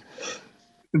that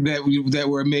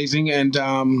were amazing. And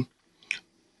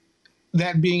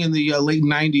that being in the late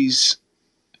 90s,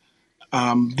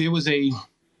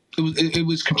 it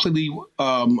was completely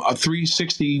a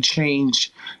 360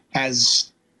 change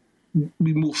as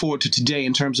we move forward to today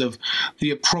in terms of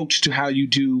the approach to how you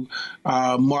do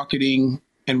marketing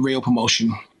and radio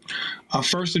promotion.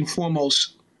 First and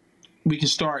foremost, we can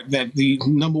start that the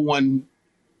number one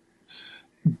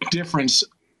difference,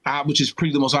 which is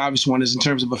pretty the most obvious one, is in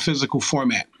terms of a physical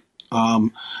format,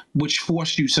 which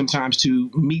forced you sometimes to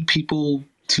meet people,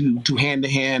 to do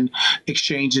hand-to-hand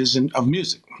exchanges of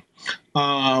music.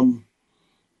 The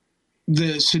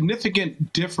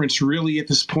significant difference really at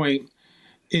this point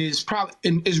is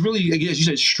really, again, as you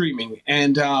said, streaming.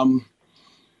 And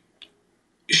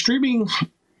streaming,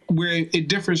 where it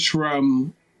differs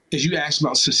from, as you asked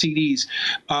about the CDs,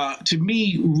 to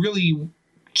me really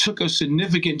took a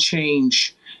significant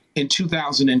change in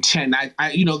 2010.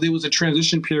 There was a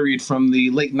transition period from the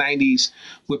late 90s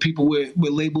where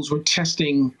where labels were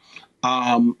testing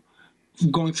going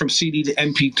from CD to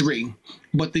MP3.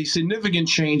 But the significant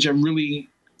change from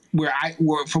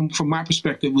my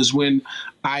perspective was when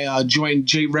I joined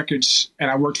J Records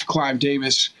and I worked for Clive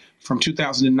Davis from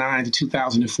 2009 to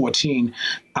 2014.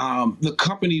 The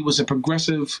company was a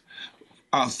progressive,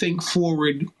 think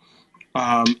forward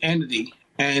entity.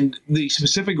 And the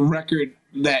specific record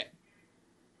that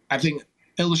I think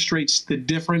illustrates the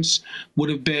difference would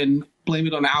have been Blame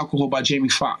It on Alcohol by Jamie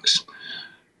Foxx.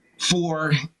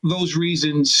 For those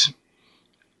reasons,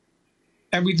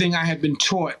 everything I had been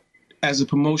taught as a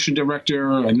promotion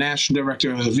director, a national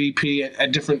director, a VP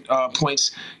at different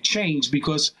points changed,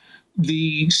 because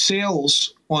the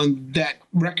sales on that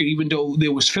record, even though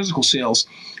there was physical sales,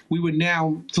 we were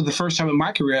now, for the first time in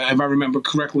my career, if I remember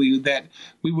correctly, that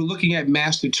we were looking at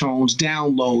master tones,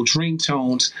 downloads,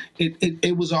 ringtones.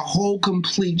 It was a whole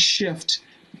complete shift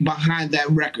behind that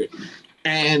record.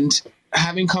 And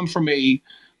having come from I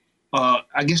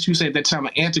guess you would say at that time,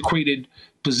 an antiquated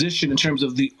position in terms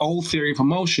of the old theory of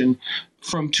promotion,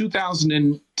 from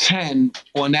 2010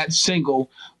 on that single,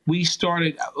 we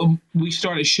started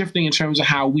shifting in terms of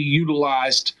how we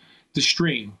utilized the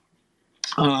stream,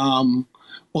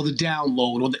 or the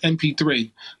download, or the MP3.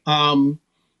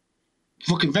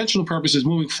 For conventional purposes,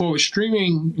 moving forward,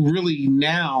 streaming really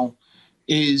now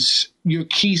is your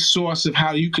key source of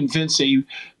how you convince a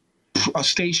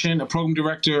station, a program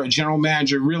director, a general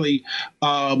manager, really,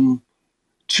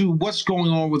 to what's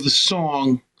going on with the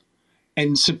song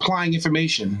and supplying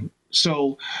information.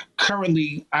 So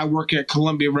currently I work at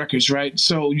Columbia Records, right?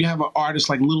 So you have an artist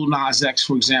like Lil Nas X,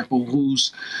 for example,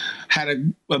 who's had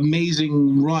an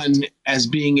amazing run as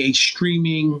being a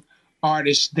streaming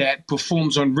artist that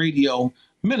performs on radio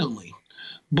minimally.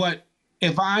 But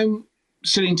if I'm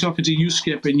sitting talking to you,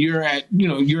 Skip, and you're at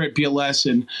BLS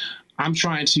and I'm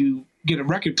trying to get a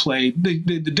record played,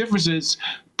 the difference is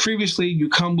previously you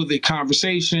come with a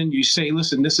conversation, you say,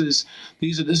 listen, this is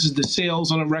the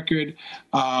sales on a record,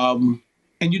 and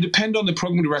you depend on the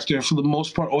program director for the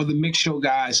most part, or the mix show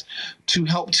guys, to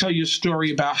help tell your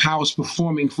story about how it's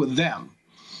performing for them.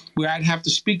 Where I'd have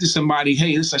to speak to somebody,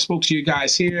 hey, listen, I spoke to you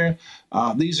guys here,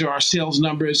 these are our sales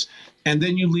numbers, and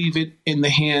then you leave it in the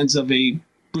hands of a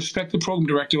prospective program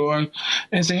director,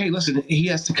 and say, hey, listen, he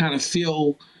has to kind of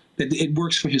feel that it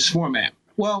works for his format.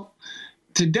 Well,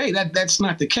 today that's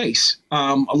not the case.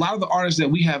 A lot of the artists that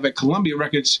we have at Columbia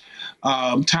Records,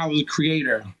 Tyler the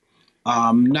Creator,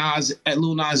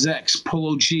 Lil Nas X,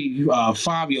 Polo G,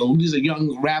 Fabio, these are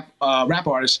young rap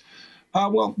artists.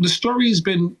 Well, the story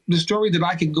that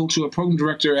I can go to a program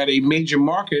director at a major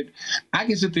market, I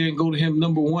can sit there and go to him,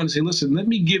 number one, and say, listen, let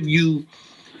me give you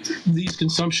these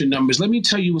consumption numbers. Let me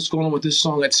tell you what's going on with this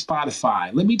song at Spotify.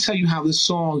 Let me tell you how this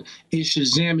song is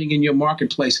Shazamming in your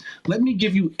marketplace. Let me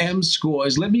give you M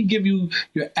scores. Let me give you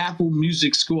your Apple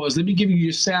Music scores. Let me give you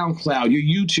your SoundCloud, your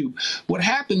YouTube. What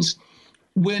happens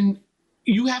when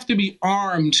you have to be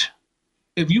armed.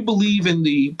 If you believe in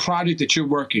the project that you're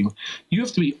working, you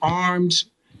have to be armed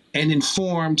and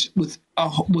informed with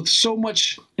so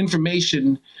much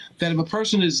information that if a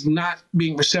person is not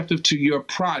being receptive to your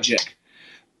project,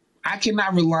 I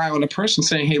cannot rely on a person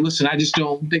saying, hey, listen, I just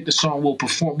don't think the song will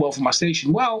perform well for my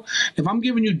station. Well, if I'm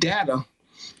giving you data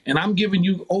and I'm giving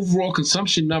you overall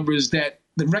consumption numbers that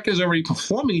the record is already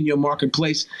performing in your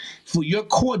marketplace for your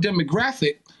core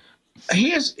demographic,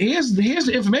 here's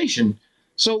the information.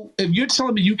 So if you're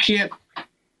telling me you can't,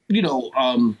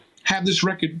 have this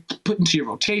record put into your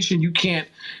rotation, you can't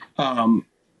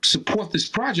support this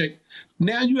project,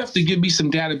 now you have to give me some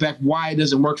data back why it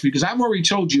doesn't work for you. Because I've already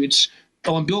told you it's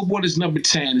on Billboard is number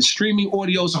 10. And streaming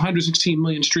audio is 116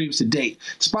 million streams to date.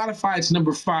 Spotify is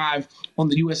number 5 on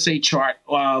the USA chart.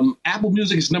 Apple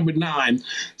Music is number 9.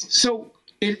 So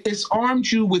it's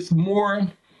armed you with more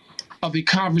of a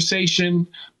conversation.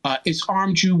 It's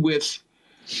armed you with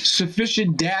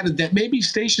sufficient data that maybe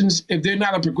stations, if they're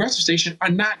not a progressive station, are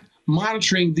not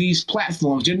monitoring these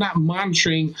platforms. They're not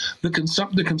monitoring the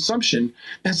consumption.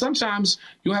 And sometimes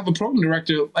you'll have a program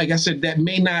director, like I said, that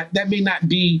may not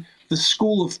be the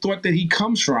school of thought that he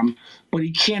comes from, but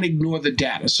he can't ignore the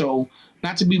data. So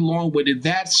not to be long-winded,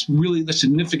 that's really the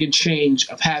significant change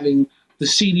of having the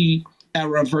CD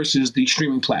era versus the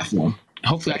streaming platform.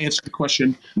 Hopefully I answered the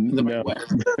question in the right way.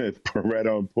 Right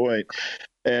on point.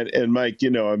 And Mike,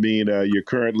 you're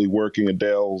currently working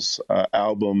Adele's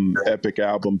epic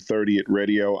album 30 at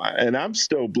Radio, and I'm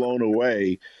still blown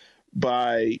away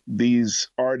by these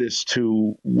artists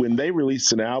who, when they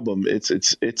release an album, it's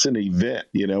an event.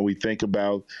 We think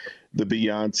about the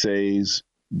Beyoncés,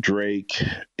 Drake,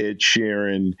 Ed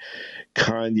Sheeran,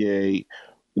 Kanye.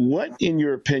 What, in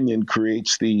your opinion,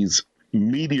 creates these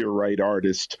meteorite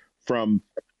artists from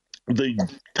the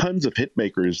tons of hit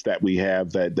makers that we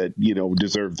have that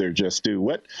deserve their just due?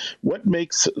 What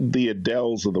makes the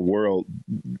Adeles of the world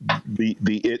the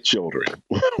it children?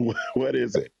 What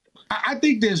is it? I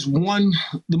think there's the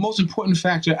most important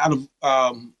factor out of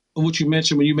what you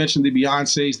mentioned when you mentioned the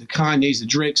Beyoncés, the Kanyes, the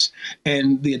Drakes,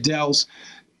 and the Adeles.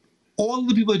 All of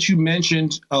the people that you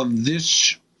mentioned of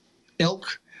this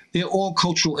ilk, they're all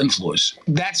cultural influence.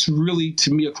 That's really,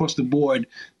 to me, across the board,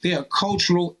 they are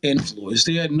cultural influence.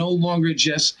 They are no longer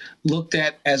just looked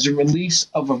at as a release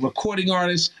of a recording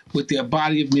artist with their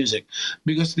body of music.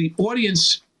 Because the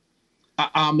audience,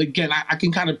 again, I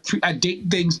can kind of I date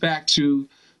things back to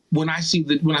when I saw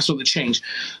the change.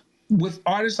 With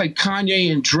artists like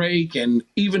Kanye and Drake and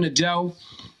even Adele,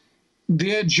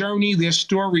 their journey, their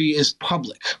story is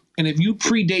public. And if you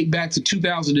predate back to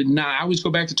 2009, I always go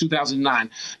back to 2009.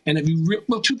 And if you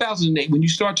 2008, when you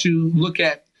start to look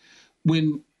at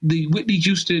when the Whitney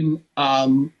Houston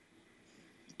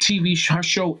TV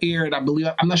show aired, I believe,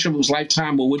 I'm not sure if it was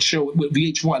Lifetime or which show, with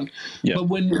VH1. Yeah. But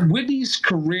when Whitney's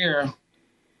career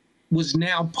was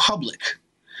now public,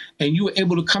 and you were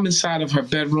able to come inside of her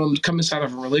bedroom, come inside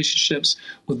of her relationships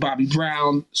with Bobby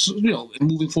Brown,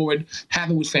 moving forward,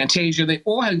 having with Fantasia, they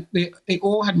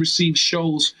all had received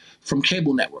shows from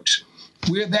cable networks.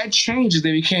 Where that changes,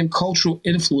 they became cultural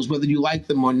influence, whether you like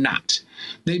them or not.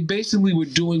 They basically were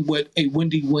doing what a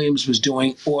Wendy Williams was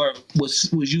doing, or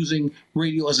was using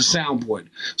radio as a soundboard.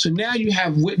 So now you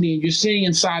have Whitney, and you're seeing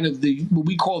inside of what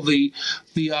we call the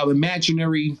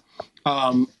imaginary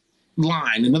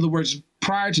line. In other words,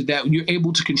 prior to that, you're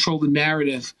able to control the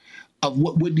narrative of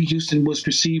what Whitney Houston was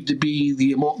perceived to be,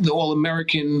 the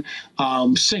all-American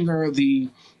singer, the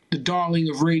darling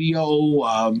of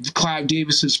radio, Clive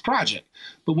Davis's project.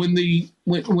 But when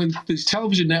these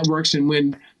television networks and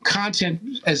when content,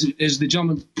 as the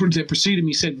gentleman that preceded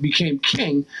me said, became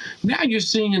king, now you're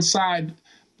seeing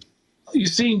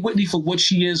Whitney for what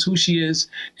she is, who she is,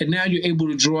 and now you're able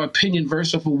to draw opinion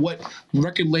versus for what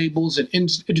record labels and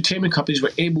entertainment companies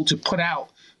were able to put out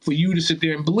for you to sit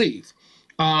there and believe.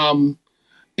 In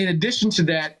addition to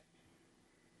that,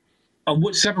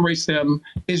 what separates them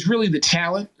is really the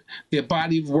talent, their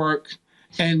body of work,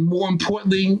 and more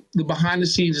importantly, the behind the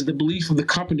scenes is the belief of the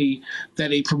company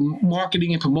that a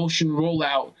marketing and promotion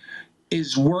rollout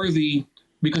is worthy,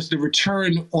 because the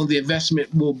return on the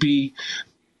investment will be,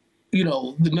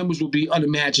 the numbers will be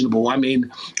unimaginable. I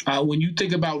mean, when you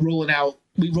think about rolling out,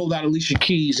 we rolled out Alicia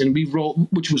Keys, and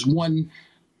which was one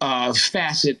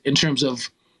facet in terms of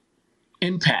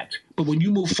impact. But when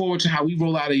you move forward to how we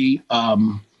roll out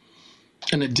an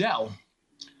Adele,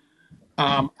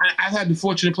 I've had the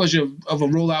fortunate pleasure of a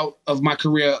rollout of my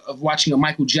career of watching a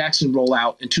Michael Jackson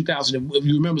rollout in 2000. If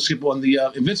you remember, Skip, on the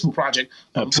Invincible project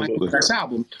of Michael Jackson's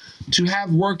album, to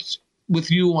have worked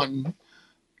with you on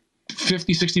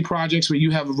 50, 60 projects where you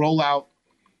have a rollout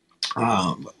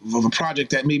of a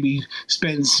project that maybe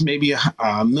spends maybe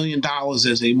 $1 million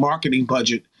as a marketing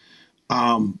budget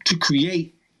to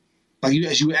create, like you,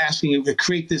 as you were asking, to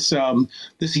create this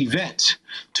this event.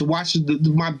 To watch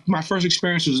my first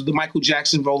experience was the Michael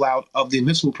Jackson rollout of the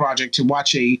Invincible Project. To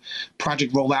watch a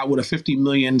project roll out with a $50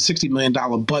 million, $60 million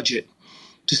budget,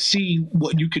 to see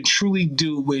what you can truly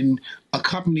do when a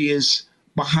company is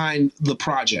behind the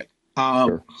project.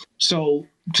 Sure. So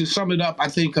to sum it up, I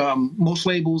think most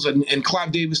labels, and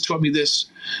Clive Davis taught me this,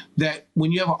 that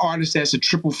when you have an artist that's a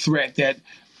triple threat, that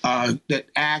that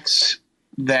acts,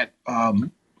 that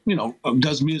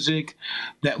does music,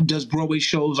 that does Broadway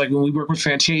shows, like when we work with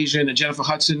Fantasia and Jennifer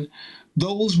Hudson,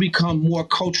 those become more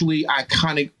culturally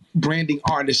iconic branding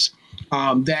artists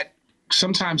that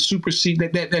sometimes supersede,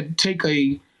 that take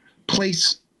a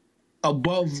place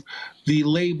above the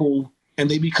label, and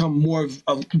they become more of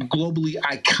globally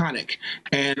iconic.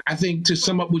 And I think, to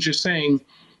sum up what you're saying,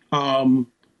 all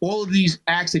of these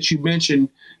acts that you mentioned,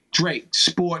 Drake,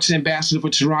 sports ambassador for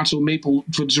Toronto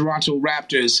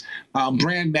Raptors,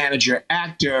 brand manager,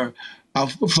 actor,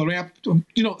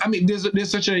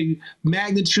 there's such a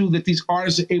magnitude that these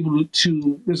artists are able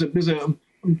to. There's a.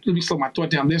 Let me slow my thought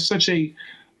down. There's such a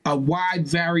wide,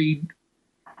 varied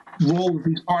role that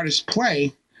these artists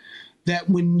play, that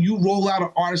when you roll out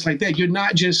an artist like that, you're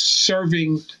not just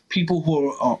serving people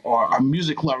who are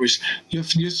music lovers.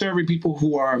 You're serving people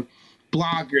who are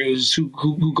bloggers, who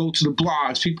go to the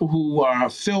blogs, people who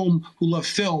love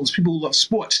films, people who love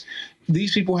sports.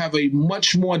 These people have a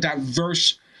much more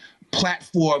diverse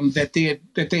platform that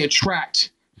they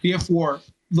attract. Therefore,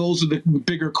 those are the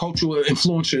bigger cultural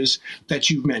influencers that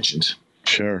you've mentioned.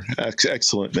 Sure.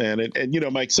 Excellent, man.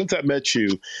 And Mike, since I met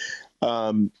you,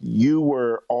 you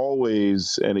were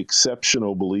always an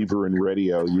exceptional believer in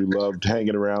radio. You loved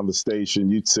hanging around the station.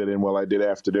 You'd sit in while I did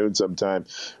afternoon sometime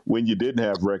when you didn't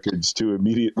have records to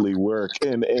immediately work.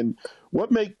 And what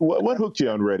hooked you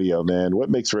on radio, man? What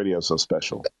makes radio so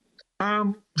special?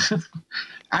 I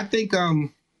think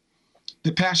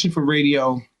the passion for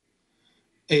radio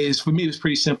is, for me, it was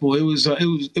pretty simple. It was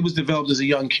developed as a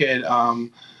young kid,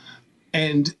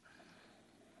 and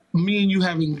me and you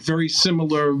having very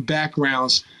similar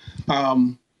backgrounds.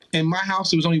 In my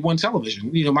house, there was only one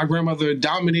television. My grandmother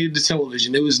dominated the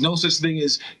television. There was no such thing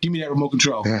as give me that remote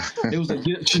control.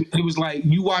 It was like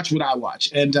you watch what I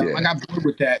watch, and I got bored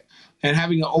with that. And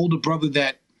having an older brother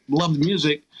that loved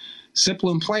music,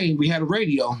 simple and plain, we had a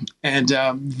radio, and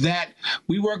that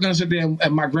we weren't going to sit there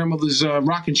at my grandmother's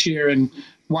rocking chair and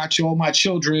watch all my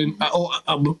children,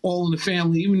 all in the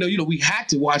family. Even though we had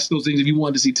to watch those things if you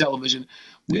wanted to see television.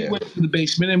 We went to the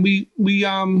basement and we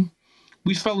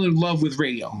fell in love with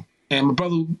radio. And my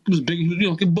brother was big,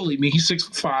 he bullied me. He's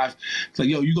 6'5". It's like,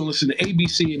 yo, you gonna listen to A, B,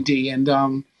 C, and D.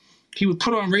 And he would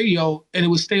put on radio and it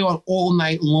would stay on all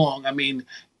night long.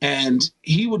 And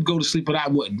he would go to sleep, but I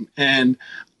wouldn't. And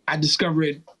I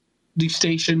discovered these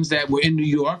stations that were in New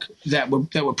York that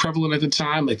were prevalent at the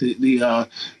time, like the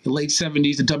late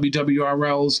 70s, the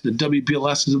WWRLs, the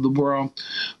WBLSs of the world.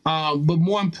 But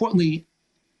more importantly,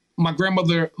 my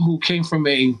grandmother, who came from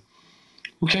a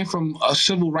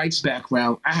civil rights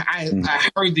background, I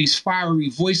heard these fiery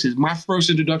voices. My first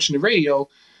introduction to radio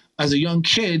as a young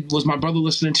kid was my brother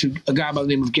listening to a guy by the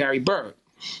name of Gary Bird.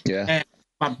 Yeah. And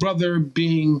my brother,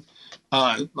 being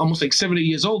almost like 7 or 8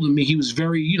 years older than me, he was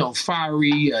very,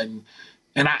 fiery, and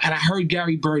I heard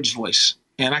Gary Bird's voice,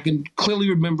 and I can clearly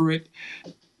remember it.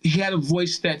 He had a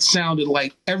voice that sounded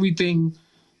like everything,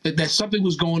 that something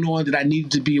was going on that I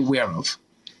needed to be aware of.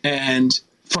 And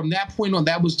from that point on,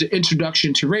 that was the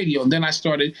introduction to radio. And then I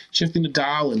started shifting the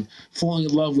dial and falling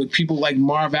in love with people like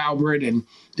Marv Albert. And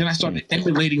then I started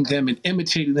emulating them and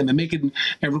imitating them and making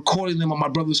and recording them on my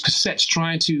brother's cassettes,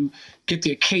 trying to get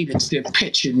their cadence, their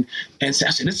pitch. And so I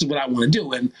said, this is what I want to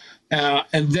do. And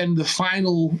then the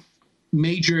final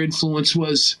major influence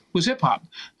was hip hop.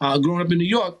 Growing up in New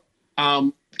York, 2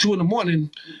 a.m.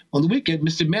 on the weekend,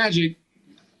 Mr. Magic,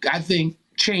 I think,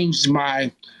 changed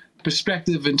my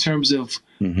perspective in terms of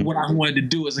what I wanted to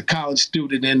do as a college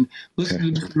student, and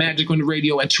listening to Magic on the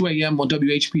radio at 2 a.m. on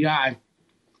WHPI,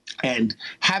 and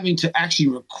having to actually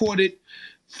record it,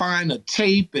 find a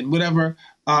tape and whatever.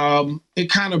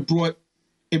 It kind of brought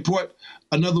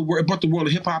another word. It brought the world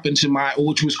of hip hop into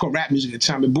which was called rap music at the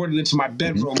time. It brought it into my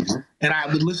bedroom, and I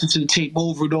would listen to the tape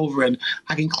over and over, and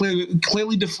I can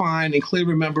clearly define and clearly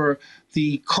remember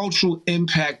the cultural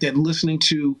impact that listening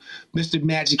to Mr.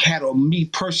 Magic had on me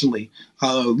personally.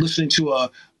 Listening to a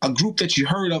group that you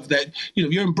heard of that,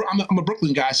 I'm a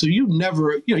Brooklyn guy, so you're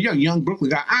a young Brooklyn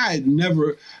guy. I had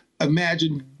never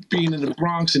imagined being in the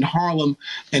Bronx and Harlem,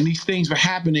 and these things were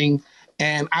happening,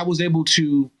 and I was able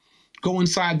to go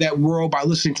inside that world by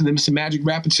listening to the Mr. Magic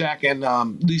Rap Attack and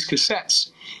these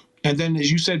cassettes. And then,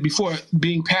 as you said before,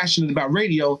 being passionate about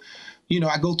radio,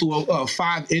 I go through 5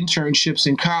 internships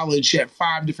in college at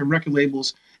 5 different record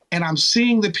labels, and I'm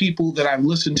seeing the people that I've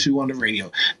listened to on the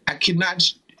radio. I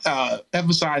cannot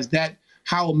emphasize that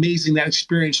how amazing that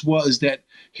experience was, that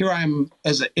here I am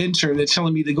as an intern. They're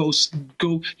telling me to go.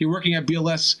 You're working at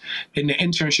BLS in the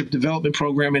internship development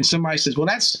program, and somebody says, "Well,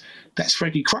 that's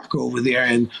Frankie Crocker over there,"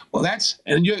 and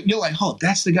you're like, "Oh,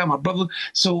 that's the guy, my brother."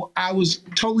 So I was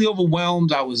totally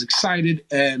overwhelmed. I was excited,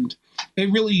 and it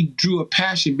really drew a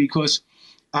passion because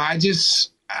I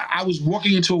was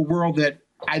walking into a world that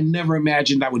I never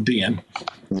imagined I would be in.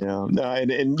 Yeah, no,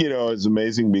 and it's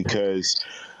amazing because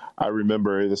I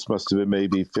remember this must have been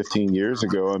maybe 15 years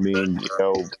ago. I mean,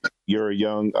 you're a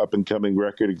young up and coming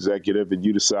record executive and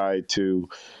you decide to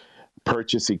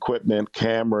purchase equipment,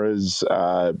 cameras,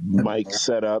 mic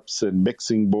setups and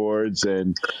mixing boards,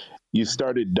 and you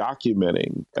started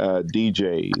documenting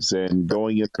DJs and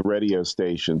going into radio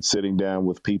stations, sitting down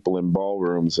with people in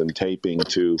ballrooms and taping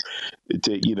to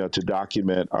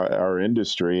document our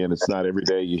industry. And it's not every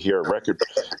day you hear a record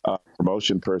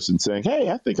promotion person saying, "Hey,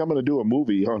 I think I'm going to do a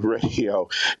movie on radio."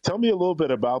 Tell me a little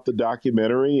bit about the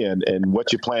documentary and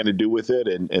what you plan to do with it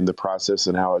and the process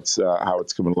and how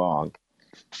it's coming along.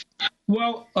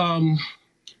 Well,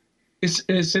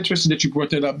 it's interesting that you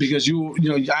brought that up because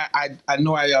I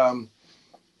know I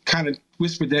kind of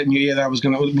whispered that in your ear that I was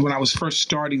when I was first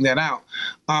starting that out.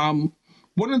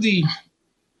 One of the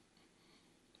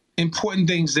important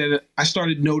things that I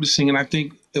started noticing, and I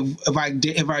think if I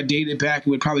dated back, it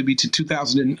would probably be to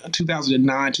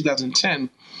 2009, 2010.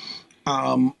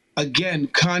 Again,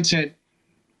 content,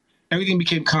 everything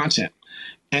became content,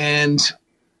 and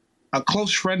a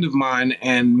close friend of mine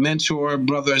and mentor,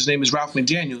 brother, his name is Ralph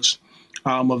McDaniels,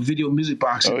 of Video Music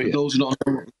Boxing. For those who don't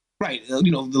know, right,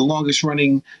 the longest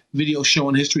running video show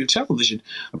in the history of television.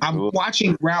 I'm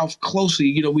watching Ralph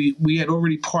closely. We had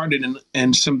already parted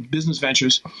in some business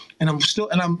ventures, and I'm still,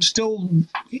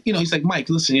 he's like, "Mike,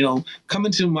 listen, come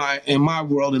into my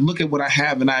world and look at what I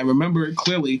have." And I remember it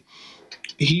clearly.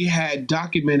 He had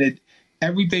documented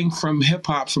everything from hip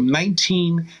hop from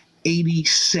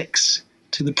 1986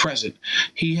 to the present.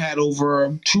 He had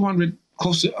over 200,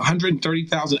 close to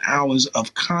 130,000 hours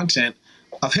of content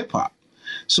of hip hop.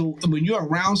 So when you're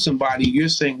around somebody, you're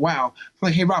saying, "Wow!" I'm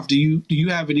like, "Hey, Ralph, do you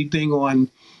have anything on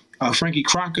Frankie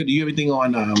Crocker? Do you have anything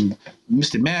on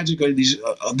Mr. Magic or these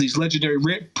legendary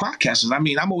podcasters?" I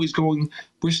mean, I'm always going.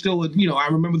 We're still, I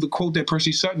remember the quote that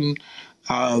Percy Sutton,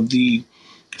 the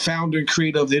founder and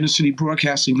creator of the Inner City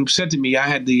Broadcasting Group, said to me. I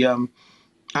had the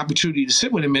opportunity to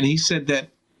sit with him, and he said that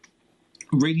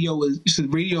radio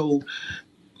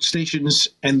stations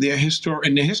and their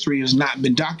history has not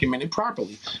been documented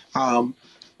properly.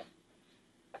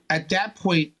 At that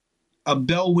point, a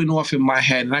bell went off in my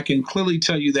head, and I can clearly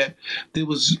tell you that there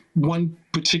was one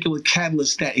particular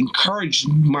catalyst that encouraged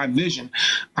my vision.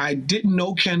 I didn't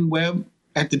know Ken Webb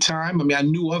at the time. I mean, I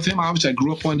knew of him. Obviously, I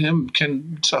grew up on him.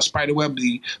 Ken Spiderweb,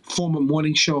 the former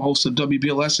morning show host of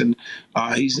WBLS, and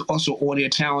he's also audio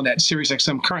talent at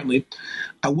SiriusXM currently.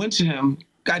 I went to him.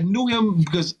 I knew him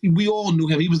because we all knew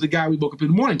him. He was the guy we woke up in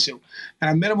the morning to. And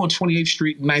I met him on 28th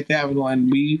Street and 9th Avenue,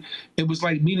 and it was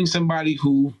like meeting somebody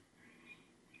who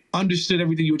understood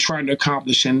everything you were trying to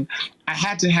accomplish. And I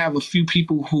had to have a few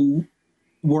people who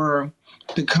were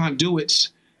the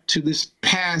conduits to this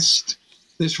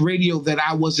radio that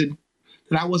I wasn't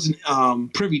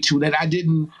privy to, that I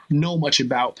didn't know much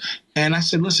about. And I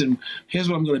said, "Listen, here's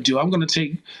what I'm going to do. I'm going to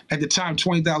take," at the time,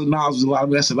 $20,000 was a lot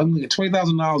of that stuff. I'm going to get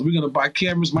 $20,000. We're going to buy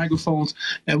cameras, microphones,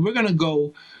 and we're going to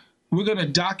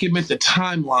document the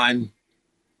timeline.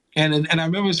 And I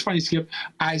remember, it's funny, Skip,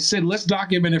 I said, let's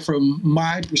document it from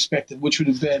my perspective, which would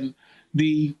have been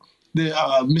the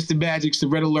Mr. Magics, the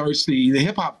Red Alerts, the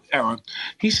hip hop era.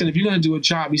 He said, if you're going to do a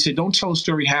job, he said, don't tell a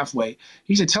story halfway.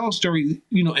 He said, tell a story,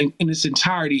 in its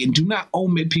entirety, and do not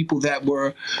omit people that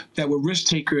were risk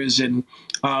takers and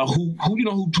who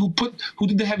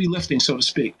did the heavy lifting, so to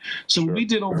speak. So we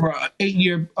did over an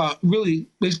 8-year, really,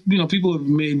 people have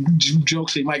made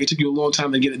jokes saying, "Mike, it took you a long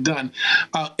time to get it done."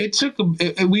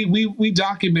 We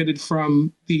documented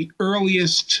from the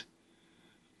earliest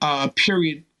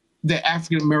period that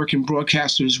African-American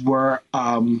broadcasters were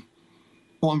on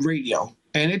radio.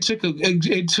 And it took a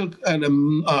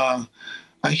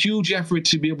huge effort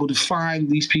to be able to find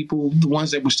these people, the ones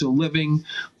that were still living,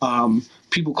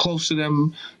 people close to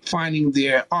them, finding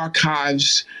their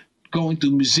archives, going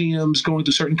through museums, going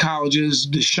through certain colleges,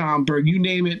 the Schomburg, you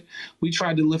name it. We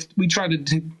tried to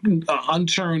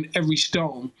unturn every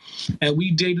stone, and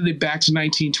we dated it back to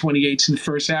 1928 to the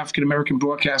first African American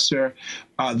broadcaster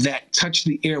that touched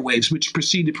the airwaves, which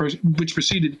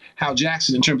preceded Hal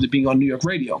Jackson in terms of being on New York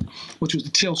radio, which was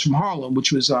the Tales from Harlem,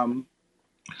 which premiered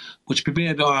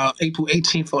April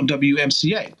 18th on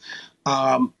WMCA.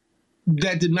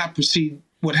 That did not precede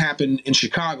what happened in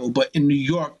Chicago, but in New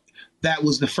York, that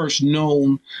was the first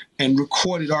known and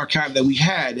recorded archive that we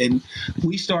had. And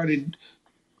we started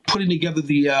putting together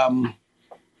the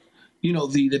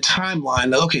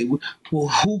timeline. Okay, well,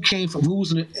 who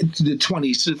was in the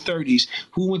 20s to the 30s?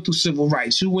 Who went through civil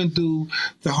rights? Who went through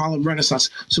the Harlem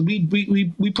Renaissance? So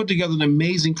we put together an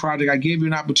amazing project. I gave you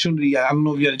an opportunity. I don't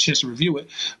know if you had a chance to review it,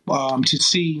 to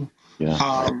see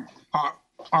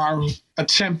our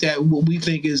attempt at what we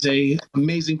think is a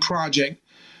amazing project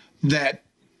that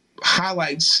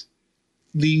highlights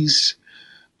these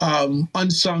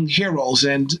unsung heroes.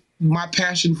 And my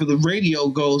passion for the radio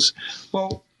goes,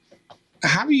 well,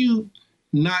 how do you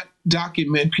not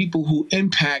document people who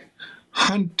impact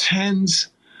tens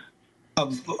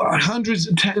of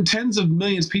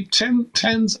millions,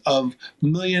 tens of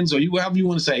millions, or however you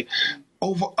want to say,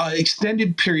 over an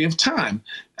extended period of time?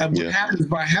 And what happens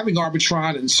by having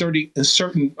Arbitron and certain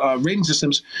rating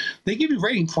systems, they give you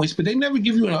rating points, but they never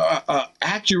give you an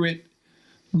accurate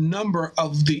number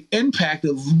of the impact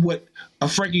of what a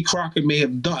Frankie Crocker may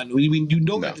have done. I mean,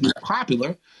 that it was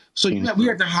popular, so we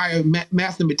had to hire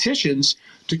mathematicians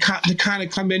to kind of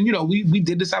come in. We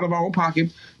did this out of our own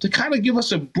pocket to kind of give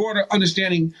us a broader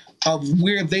understanding of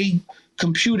where they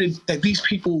computed that these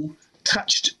people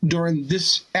touched during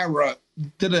this era.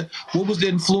 What was the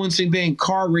influencing thing?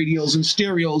 Car radios and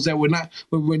stereos that were not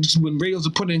when radios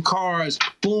were put in cars,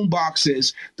 boom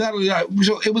boxes. So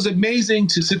it was amazing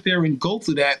to sit there and go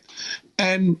through that.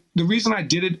 And the reason I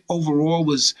did it overall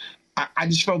was I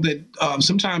just felt that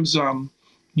sometimes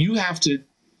you have to,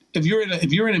 if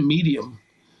you're in a medium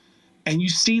and you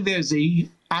see there's a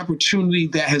opportunity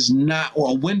that has not,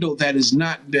 or a window that has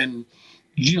not been,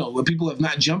 where people have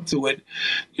not jumped through it,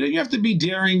 you have to be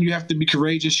daring, you have to be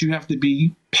courageous, you have to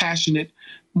be passionate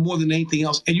more than anything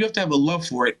else, and you have to have a love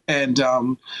for it. And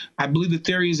I believe the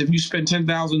theory is if you spend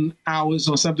 10,000 hours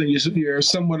on something, you're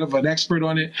somewhat of an expert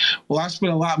on it. Well, I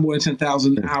spent a lot more than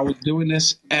 10,000 hours doing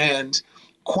this, and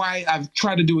I've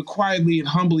tried to do it quietly and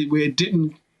humbly, where it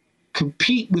didn't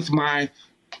compete with my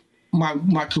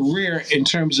career in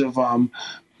terms of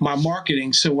my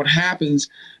marketing. So what happens,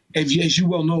 as you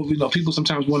well know, people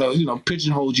sometimes want to,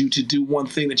 pigeonhole you to do one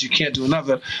thing that you can't do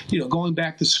another. Going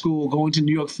back to school, going to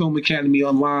New York Film Academy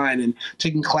online and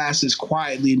taking classes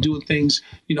quietly and doing things,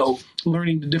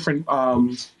 learning the different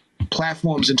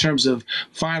platforms in terms of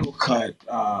Final Cut,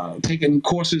 taking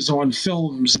courses on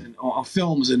films and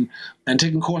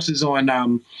taking courses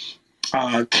on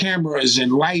cameras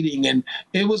and lighting, and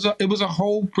it was a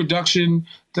whole production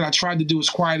that I tried to do as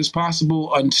quiet as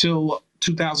possible until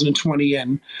 2020,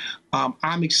 and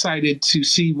I'm excited to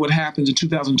see what happens in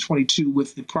 2022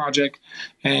 with the project.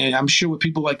 And I'm sure with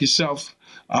people like yourself,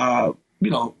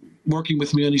 working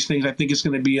with me on these things, I think it's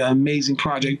going to be an amazing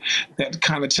project that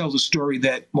kind of tells a story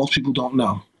that most people don't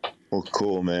know. Well,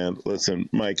 cool, man. Listen,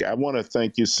 Mike, I want to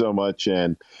thank you so much,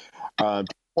 and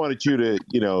wanted you to,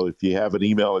 if you have an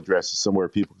email address somewhere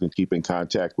people can keep in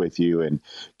contact with you and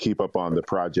keep up on the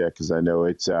project, because I know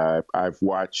it's, I've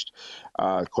watched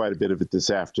quite a bit of it this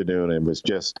afternoon and was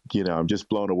just, I'm just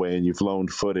blown away. And you've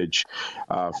loaned footage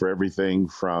for everything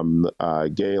from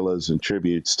galas and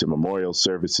tributes to memorial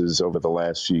services over the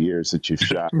last few years that you've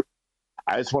shot.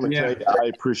 I just want to tell you, I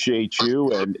appreciate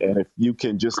you. And if you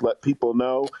can just let people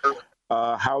know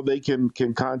how they can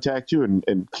contact you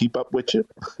and keep up with you.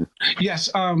 Yes.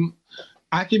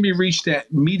 I can be reached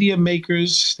at Media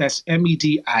Makers, that's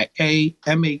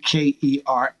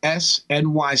MEDIAMAKERS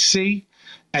NYC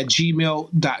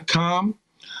 @gmail.com.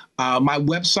 My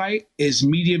website is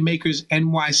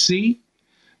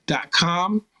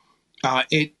MediaMakersNYC.com.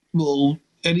 It will,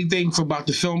 anything from about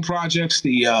the film projects,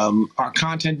 our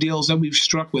content deals that we've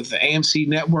struck with the AMC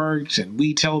networks and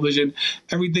We Television,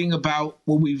 everything about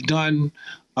what we've done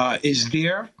is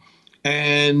there.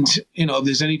 And, if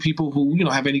there's any people who,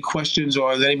 have any questions,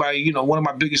 or is anybody, one of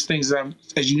my biggest things that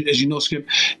as you know, Skip,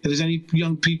 if there's any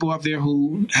young people out there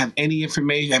who have any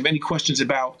information, have any questions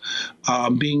about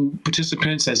being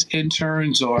participants as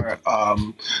interns or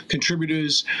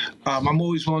contributors, I'm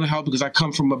always willing to help, because I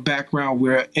come from a background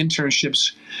where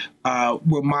internships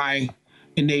were my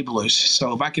enablers.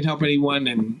 So if I can help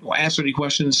anyone or answer any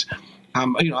questions,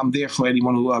 I'm there for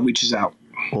anyone who reaches out.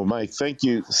 Well, Mike, thank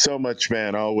you so much,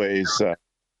 man. Always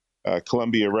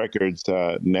Columbia Records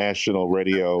national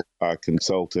radio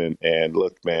consultant. And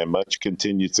look, man, much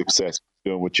continued success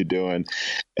doing what you're doing.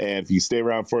 And if you stay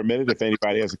around for a minute, if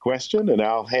anybody has a question, and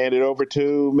I'll hand it over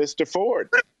to Mr. Ford.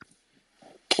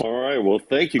 All right. Well,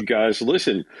 thank you, guys.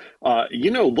 Listen,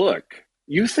 look,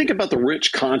 you think about the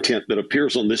rich content that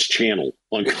appears on this channel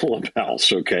on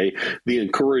Clubhouse, okay? The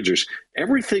encouragers,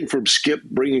 everything from Skip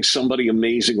bringing somebody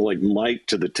amazing like Mike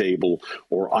to the table,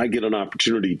 or I get an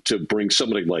opportunity to bring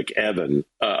somebody like Evan,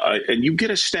 and you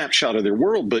get a snapshot of their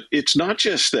world. But it's not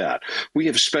just that. We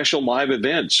have special live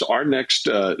events. Our next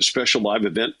special live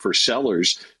event for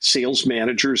sellers, sales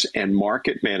managers, and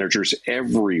market managers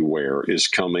everywhere is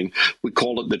coming. We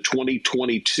call it the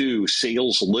 2022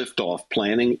 Sales Liftoff,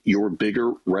 Planning Your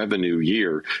Bigger Revenue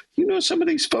Year. You know, some of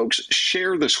these folks,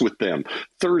 share this with them.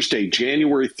 Thursday,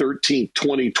 January 13th,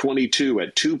 2022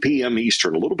 at 2 p.m.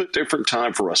 Eastern, a little bit different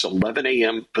time for us, 11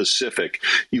 a.m. Pacific.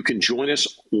 You can join us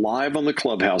live on the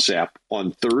Clubhouse app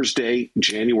on Thursday,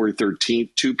 January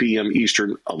 13th, 2 p.m.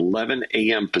 Eastern, 11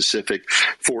 a.m. Pacific,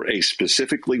 for a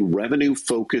specifically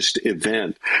revenue-focused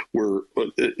event where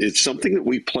it's something that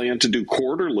we plan to do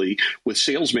quarterly with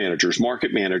sales managers,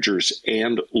 market managers,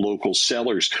 and local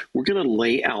sellers. We're going to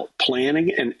lay out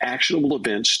planning and actionable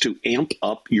events to amp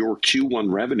up your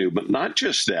Q1 revenue. But not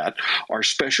just that, our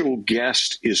special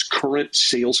guest is current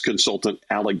sales consultant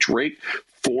Alec Drake,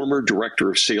 former director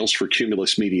of sales for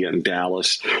Cumulus Media in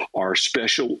Dallas. Our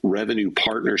special revenue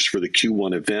partners for the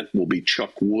Q1 event will be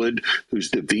Chuck Wood,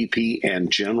 who's the VP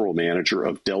and general manager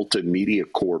of Delta Media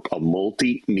Corp, a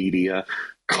multimedia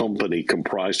company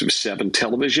comprised of 7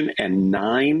 television and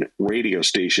 9 radio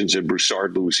stations in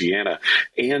Broussard, Louisiana,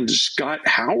 and Scott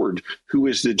Howard, who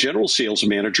is the general sales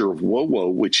manager of WOWO,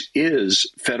 which is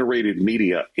Federated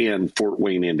Media in Fort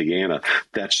Wayne, Indiana.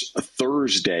 That's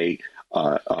Thursday.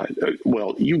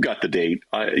 Well, you got the date.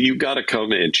 You got to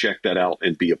come and check that out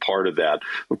and be a part of that.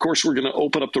 Of course, we're going to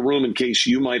open up the room in case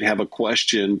you might have a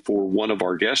question for one of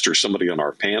our guests or somebody on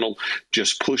our panel.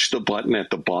 Just push the button at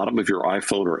the bottom of your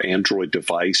iPhone or Android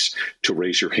device to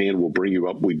raise your hand. We'll bring you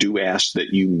up. We do ask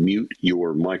that you mute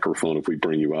your microphone if we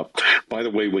bring you up. By the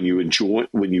way, when you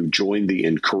join the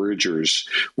encouragers,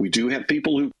 we do have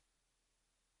people who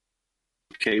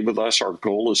with us. Our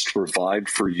goal is to provide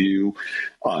for you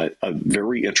a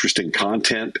very interesting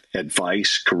content,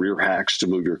 advice, career hacks to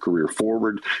move your career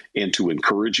forward and to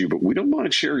encourage you. But we don't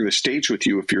mind sharing the stage with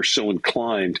you if you're so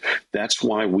inclined. That's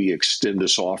why we extend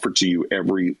this offer to you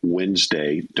every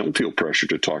Wednesday. Don't feel pressure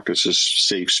to talk. This is a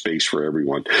safe space for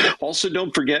everyone. Also,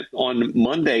 don't forget on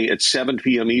Monday at 7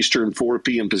 p.m. Eastern, 4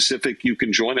 p.m. Pacific, you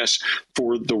can join us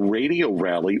for the radio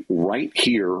rally right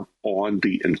here on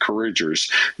the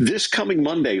Encouragers. This coming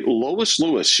Monday, Lois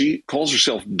Lewis, she calls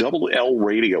herself Double L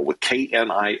Radio with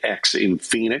KNIX in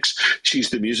Phoenix. She's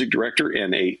the music director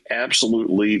and a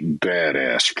absolutely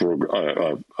badass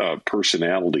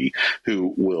personality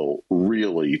who will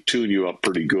really tune you up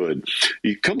pretty good.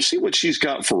 You come see what she's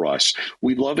got for us.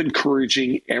 We love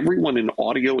encouraging everyone in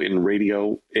audio and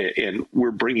radio, and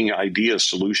we're bringing ideas,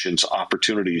 solutions,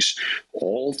 opportunities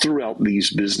all throughout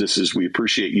these businesses. We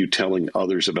appreciate you telling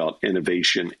others about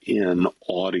innovation in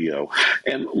audio.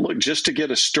 And look, just to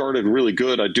get us started really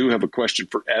good, I do have a question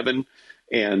for Evan.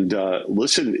 And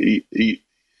listen,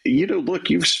 look,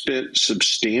 you've spent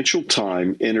substantial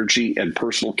time, energy, and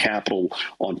personal capital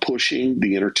on pushing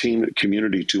the entertainment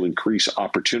community to increase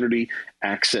opportunity,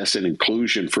 access, and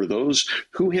inclusion for those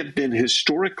who have been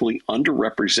historically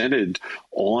underrepresented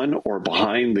on or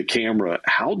behind the camera.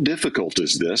 How difficult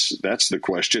is this? That's the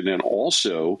question. And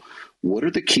also, what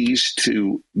are the keys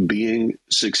to being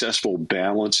successful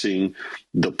balancing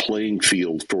the playing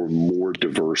field for more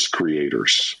diverse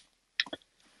creators?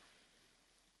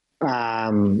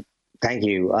 Thank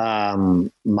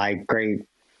you, Mike. Great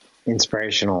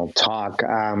inspirational talk.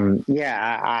 The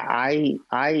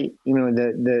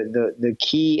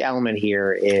key element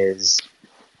here is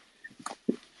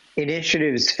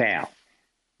initiatives fail.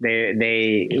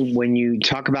 They when you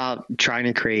talk about trying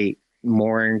to create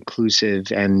more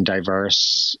inclusive and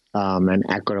diverse and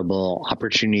equitable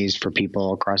opportunities for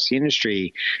people across the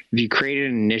industry, if you create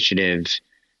an initiative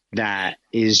that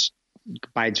is,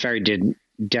 by its very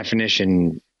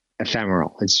definition,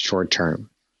 ephemeral, it's short term,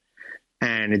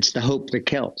 and it's the hope that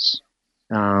kills.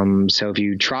 So if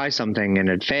you try something and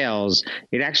it fails,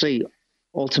 it actually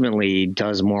ultimately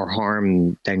does more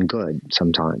harm than good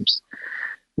sometimes.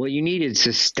 What you need is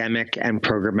systemic and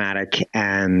programmatic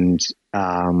and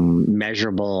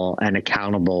measurable and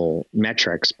accountable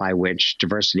metrics by which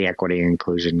diversity, equity, and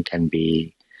inclusion can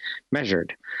be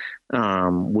measured,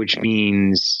 which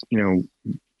means,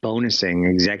 bonusing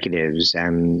executives,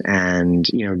 and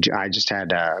I just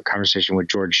had a conversation with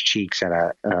George Cheeks at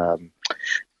a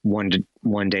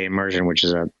one day immersion, which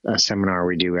is a seminar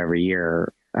we do every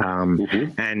year.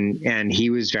 And he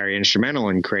was very instrumental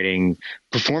in creating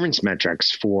performance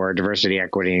metrics for diversity,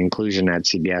 equity, and inclusion at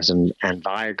CBS and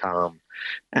Viacom.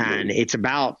 And it's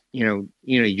about,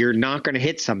 you're not going to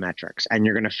hit some metrics and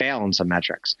you're going to fail on some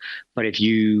metrics. But if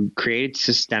you create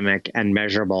systemic and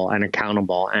measurable and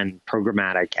accountable and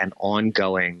programmatic and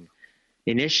ongoing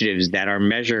initiatives that are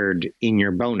measured in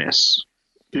your bonus.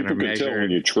 People can tell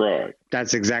when you try.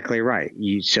 That's exactly right.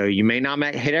 So you may not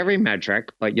hit every metric,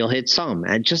 but you'll hit some.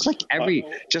 And just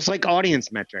like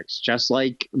audience metrics, just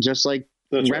like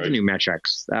revenue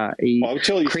metrics, I'll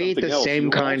tell you create the else.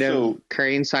 same kind of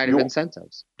creating side of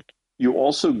incentives. You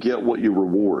also get what you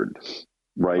reward,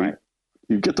 right?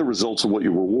 You get the results of what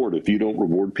you reward. If you don't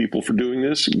reward people for doing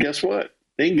this, guess what?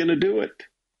 They ain't going to do it.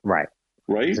 Right.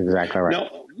 Right? That's exactly right. Now,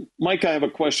 Mike, I have a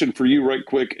question for you right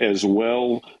quick as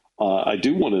well. I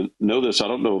do want to know this. I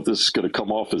don't know if this is going to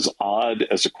come off as odd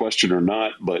as a question or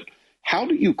not, but how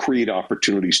do you create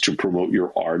opportunities to promote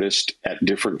your artist at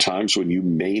different times when you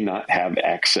may not have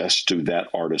access to that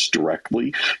artist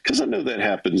directly? Because I know that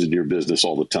happens in your business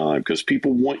all the time because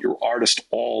people want your artist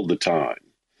all the time.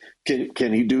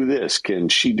 Can he do this? Can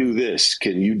she do this?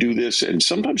 Can you do this? And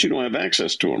sometimes you don't have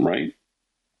access to them, right?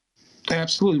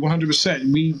 Absolutely,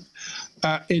 100%. We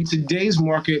in today's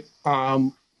market,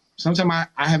 sometimes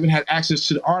I haven't had access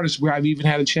to the artists where I've even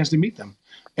had a chance to meet them.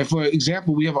 And for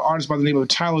example, we have an artist by the name of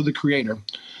Tyler, the Creator,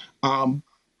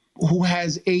 who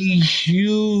has a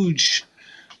huge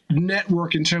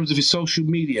network in terms of his social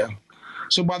media.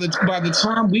 So by the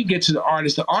time we get to the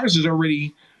artist has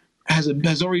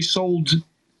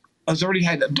already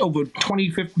had over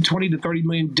 20 to 30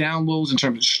 million downloads in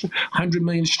terms of 100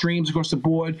 million streams across the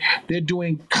board. They're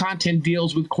doing content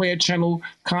deals with Clear Channel,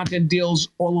 content deals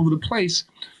all over the place.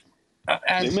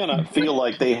 They may not feel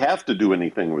like they have to do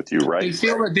anything with you, right? They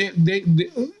feel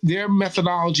that their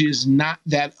methodology is not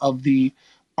that of the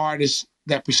artists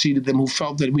that preceded them, who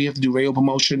felt that we have to do radio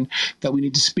promotion, that we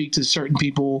need to speak to certain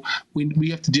people, we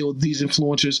have to deal with these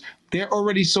influencers. They're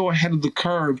already so ahead of the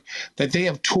curve that they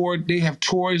have toured. They have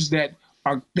tours that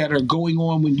are going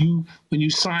on when you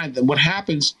sign them. What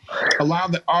happens? A lot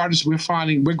of the artists we're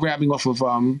grabbing off of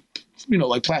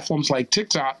like platforms like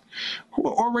TikTok, who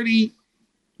are already.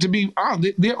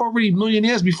 They're already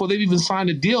millionaires before they've even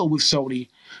signed a deal with Sony.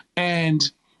 And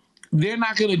they're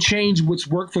not going to change what's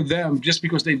worked for them just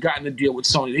because they've gotten a deal with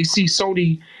Sony. They see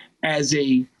Sony as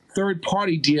a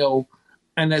third-party deal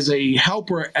and as a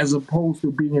helper as opposed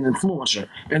to being an influencer.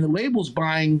 And the labels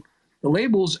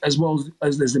as well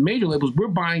as the major labels, we're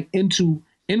buying into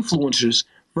influencers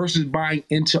versus buying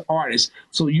into artists.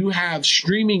 So you have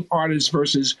streaming artists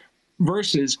versus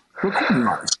recording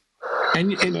artists.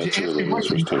 And that's really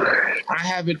interesting. I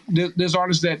haven't. There's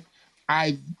artists that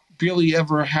I've barely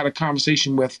ever had a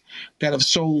conversation with that have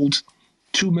sold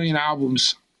 2 million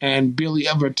albums and barely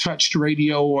ever touched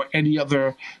radio or any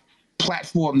other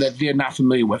platform that they're not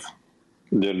familiar with.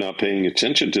 They're not paying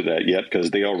attention to that yet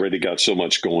because they already got so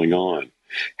much going on.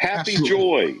 Happy Absolutely.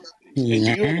 Joy. Yes.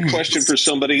 And do you have a question for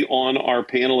somebody on our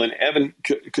panel? And Evan,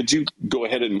 could you go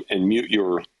ahead and mute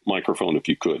your microphone if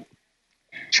you could?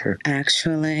 Sure.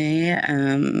 Actually,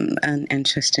 an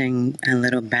interesting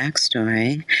little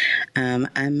backstory.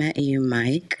 I met you,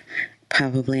 Mike,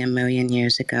 probably a million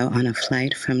years ago on a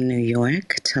flight from New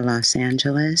York to Los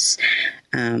Angeles.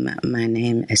 My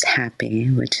name is Happy,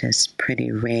 which is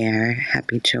pretty rare,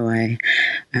 Happy Joy.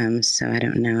 So I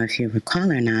don't know if you recall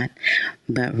or not.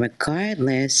 But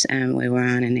regardless, we were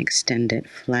on an extended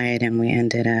flight and we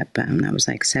ended up, that was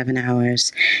like 7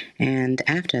 hours. And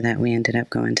after that, we ended up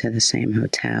going to the same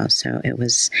hotel. So it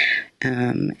was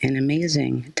an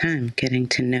amazing time getting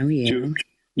to know you.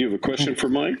 You have a question for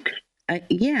Mike?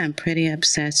 Yeah, I'm pretty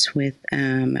obsessed with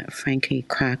Frankie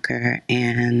Crocker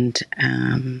and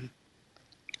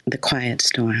The Quiet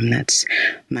Storm. That's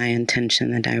my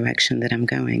intention, the direction that I'm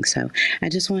going. So I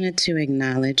just wanted to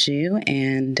acknowledge you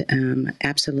and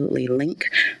absolutely link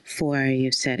for,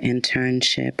 you said,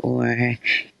 internship or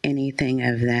anything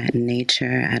of that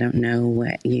nature. I don't know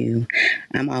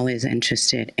I'm always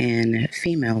interested in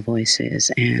female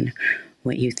voices and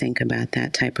what you think about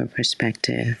that type of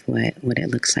perspective, what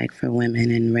it looks like for women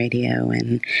in radio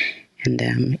and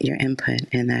your input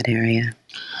in that area.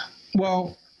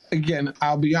 Well, again,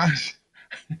 I'll be honest.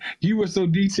 You were so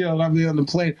detailed on the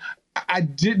plane. I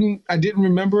didn't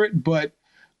remember it, but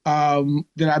that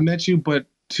I met you. But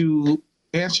to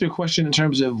answer your question in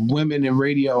terms of women in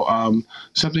radio,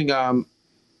 something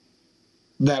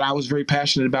that I was very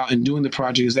passionate about in doing the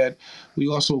project is that we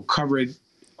also covered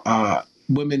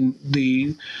women,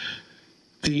 the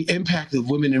impact of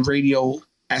women in radio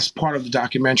as part of the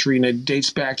documentary, and it dates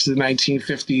back to the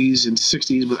 1950s and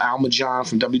 60s with Alma John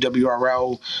from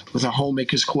WWRL with her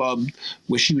Homemakers Club,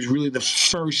 where she was really the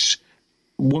first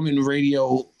woman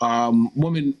radio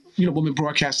woman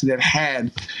broadcaster that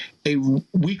had a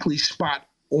weekly spot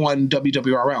on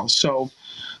WWRL. So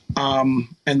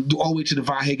and all the way to the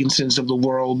Vi Higginsons of the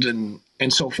world and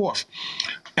so forth.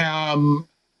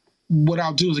 What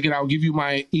I'll do is, again, I'll give you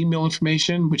my email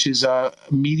information, which is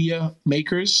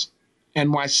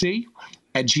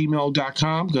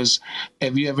mediamakersnyc@gmail.com, because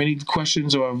if you have any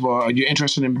questions or if, you're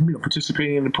interested in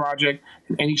participating in the project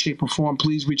in any shape or form,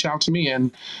 please reach out to me,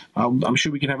 and I'm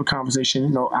sure we can have a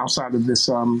conversation outside of this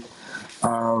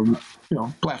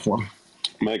platform.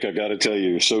 Mike, I got to tell you,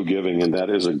 you're so giving, and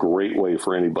that is a great way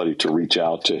for anybody to reach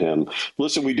out to him.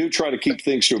 Listen, we do try to keep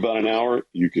things to about an hour.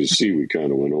 You can see we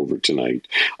kind of went over tonight.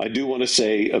 I do want to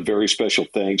say a very special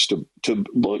thanks to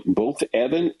both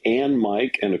Evan and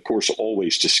Mike, and of course,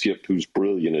 always to Skip, who's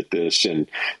brilliant at this. And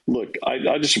look,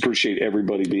 I just appreciate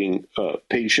everybody being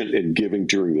patient and giving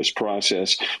during this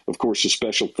process. Of course, a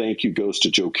special thank you goes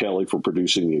to Joe Kelly for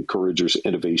producing the Encouragers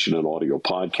Innovation and Audio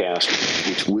podcast,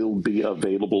 which will be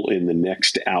available in the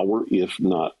next hour, if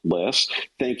not less.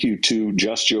 Thank you to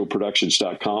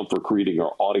JustJoeProductions.com for creating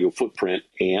our audio footprint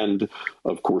and,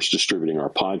 of course, distributing our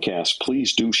podcast.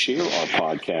 Please do share our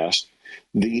podcast,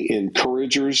 The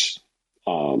Encouragers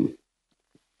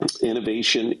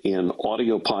Innovation in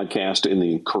Audio podcast, and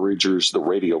The Encouragers, the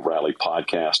Radio Rally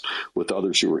podcast, with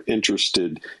others who are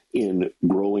interested in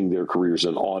growing their careers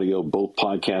in audio. Both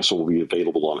podcasts will be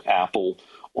available on Apple,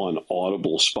 on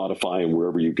Audible, Spotify, and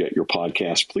wherever you get your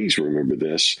podcasts. Please remember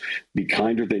this: be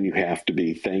kinder than you have to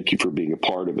be. Thank you for being a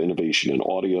part of Innovation in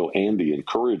Audio and The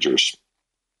Encouragers.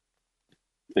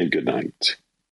 And good night.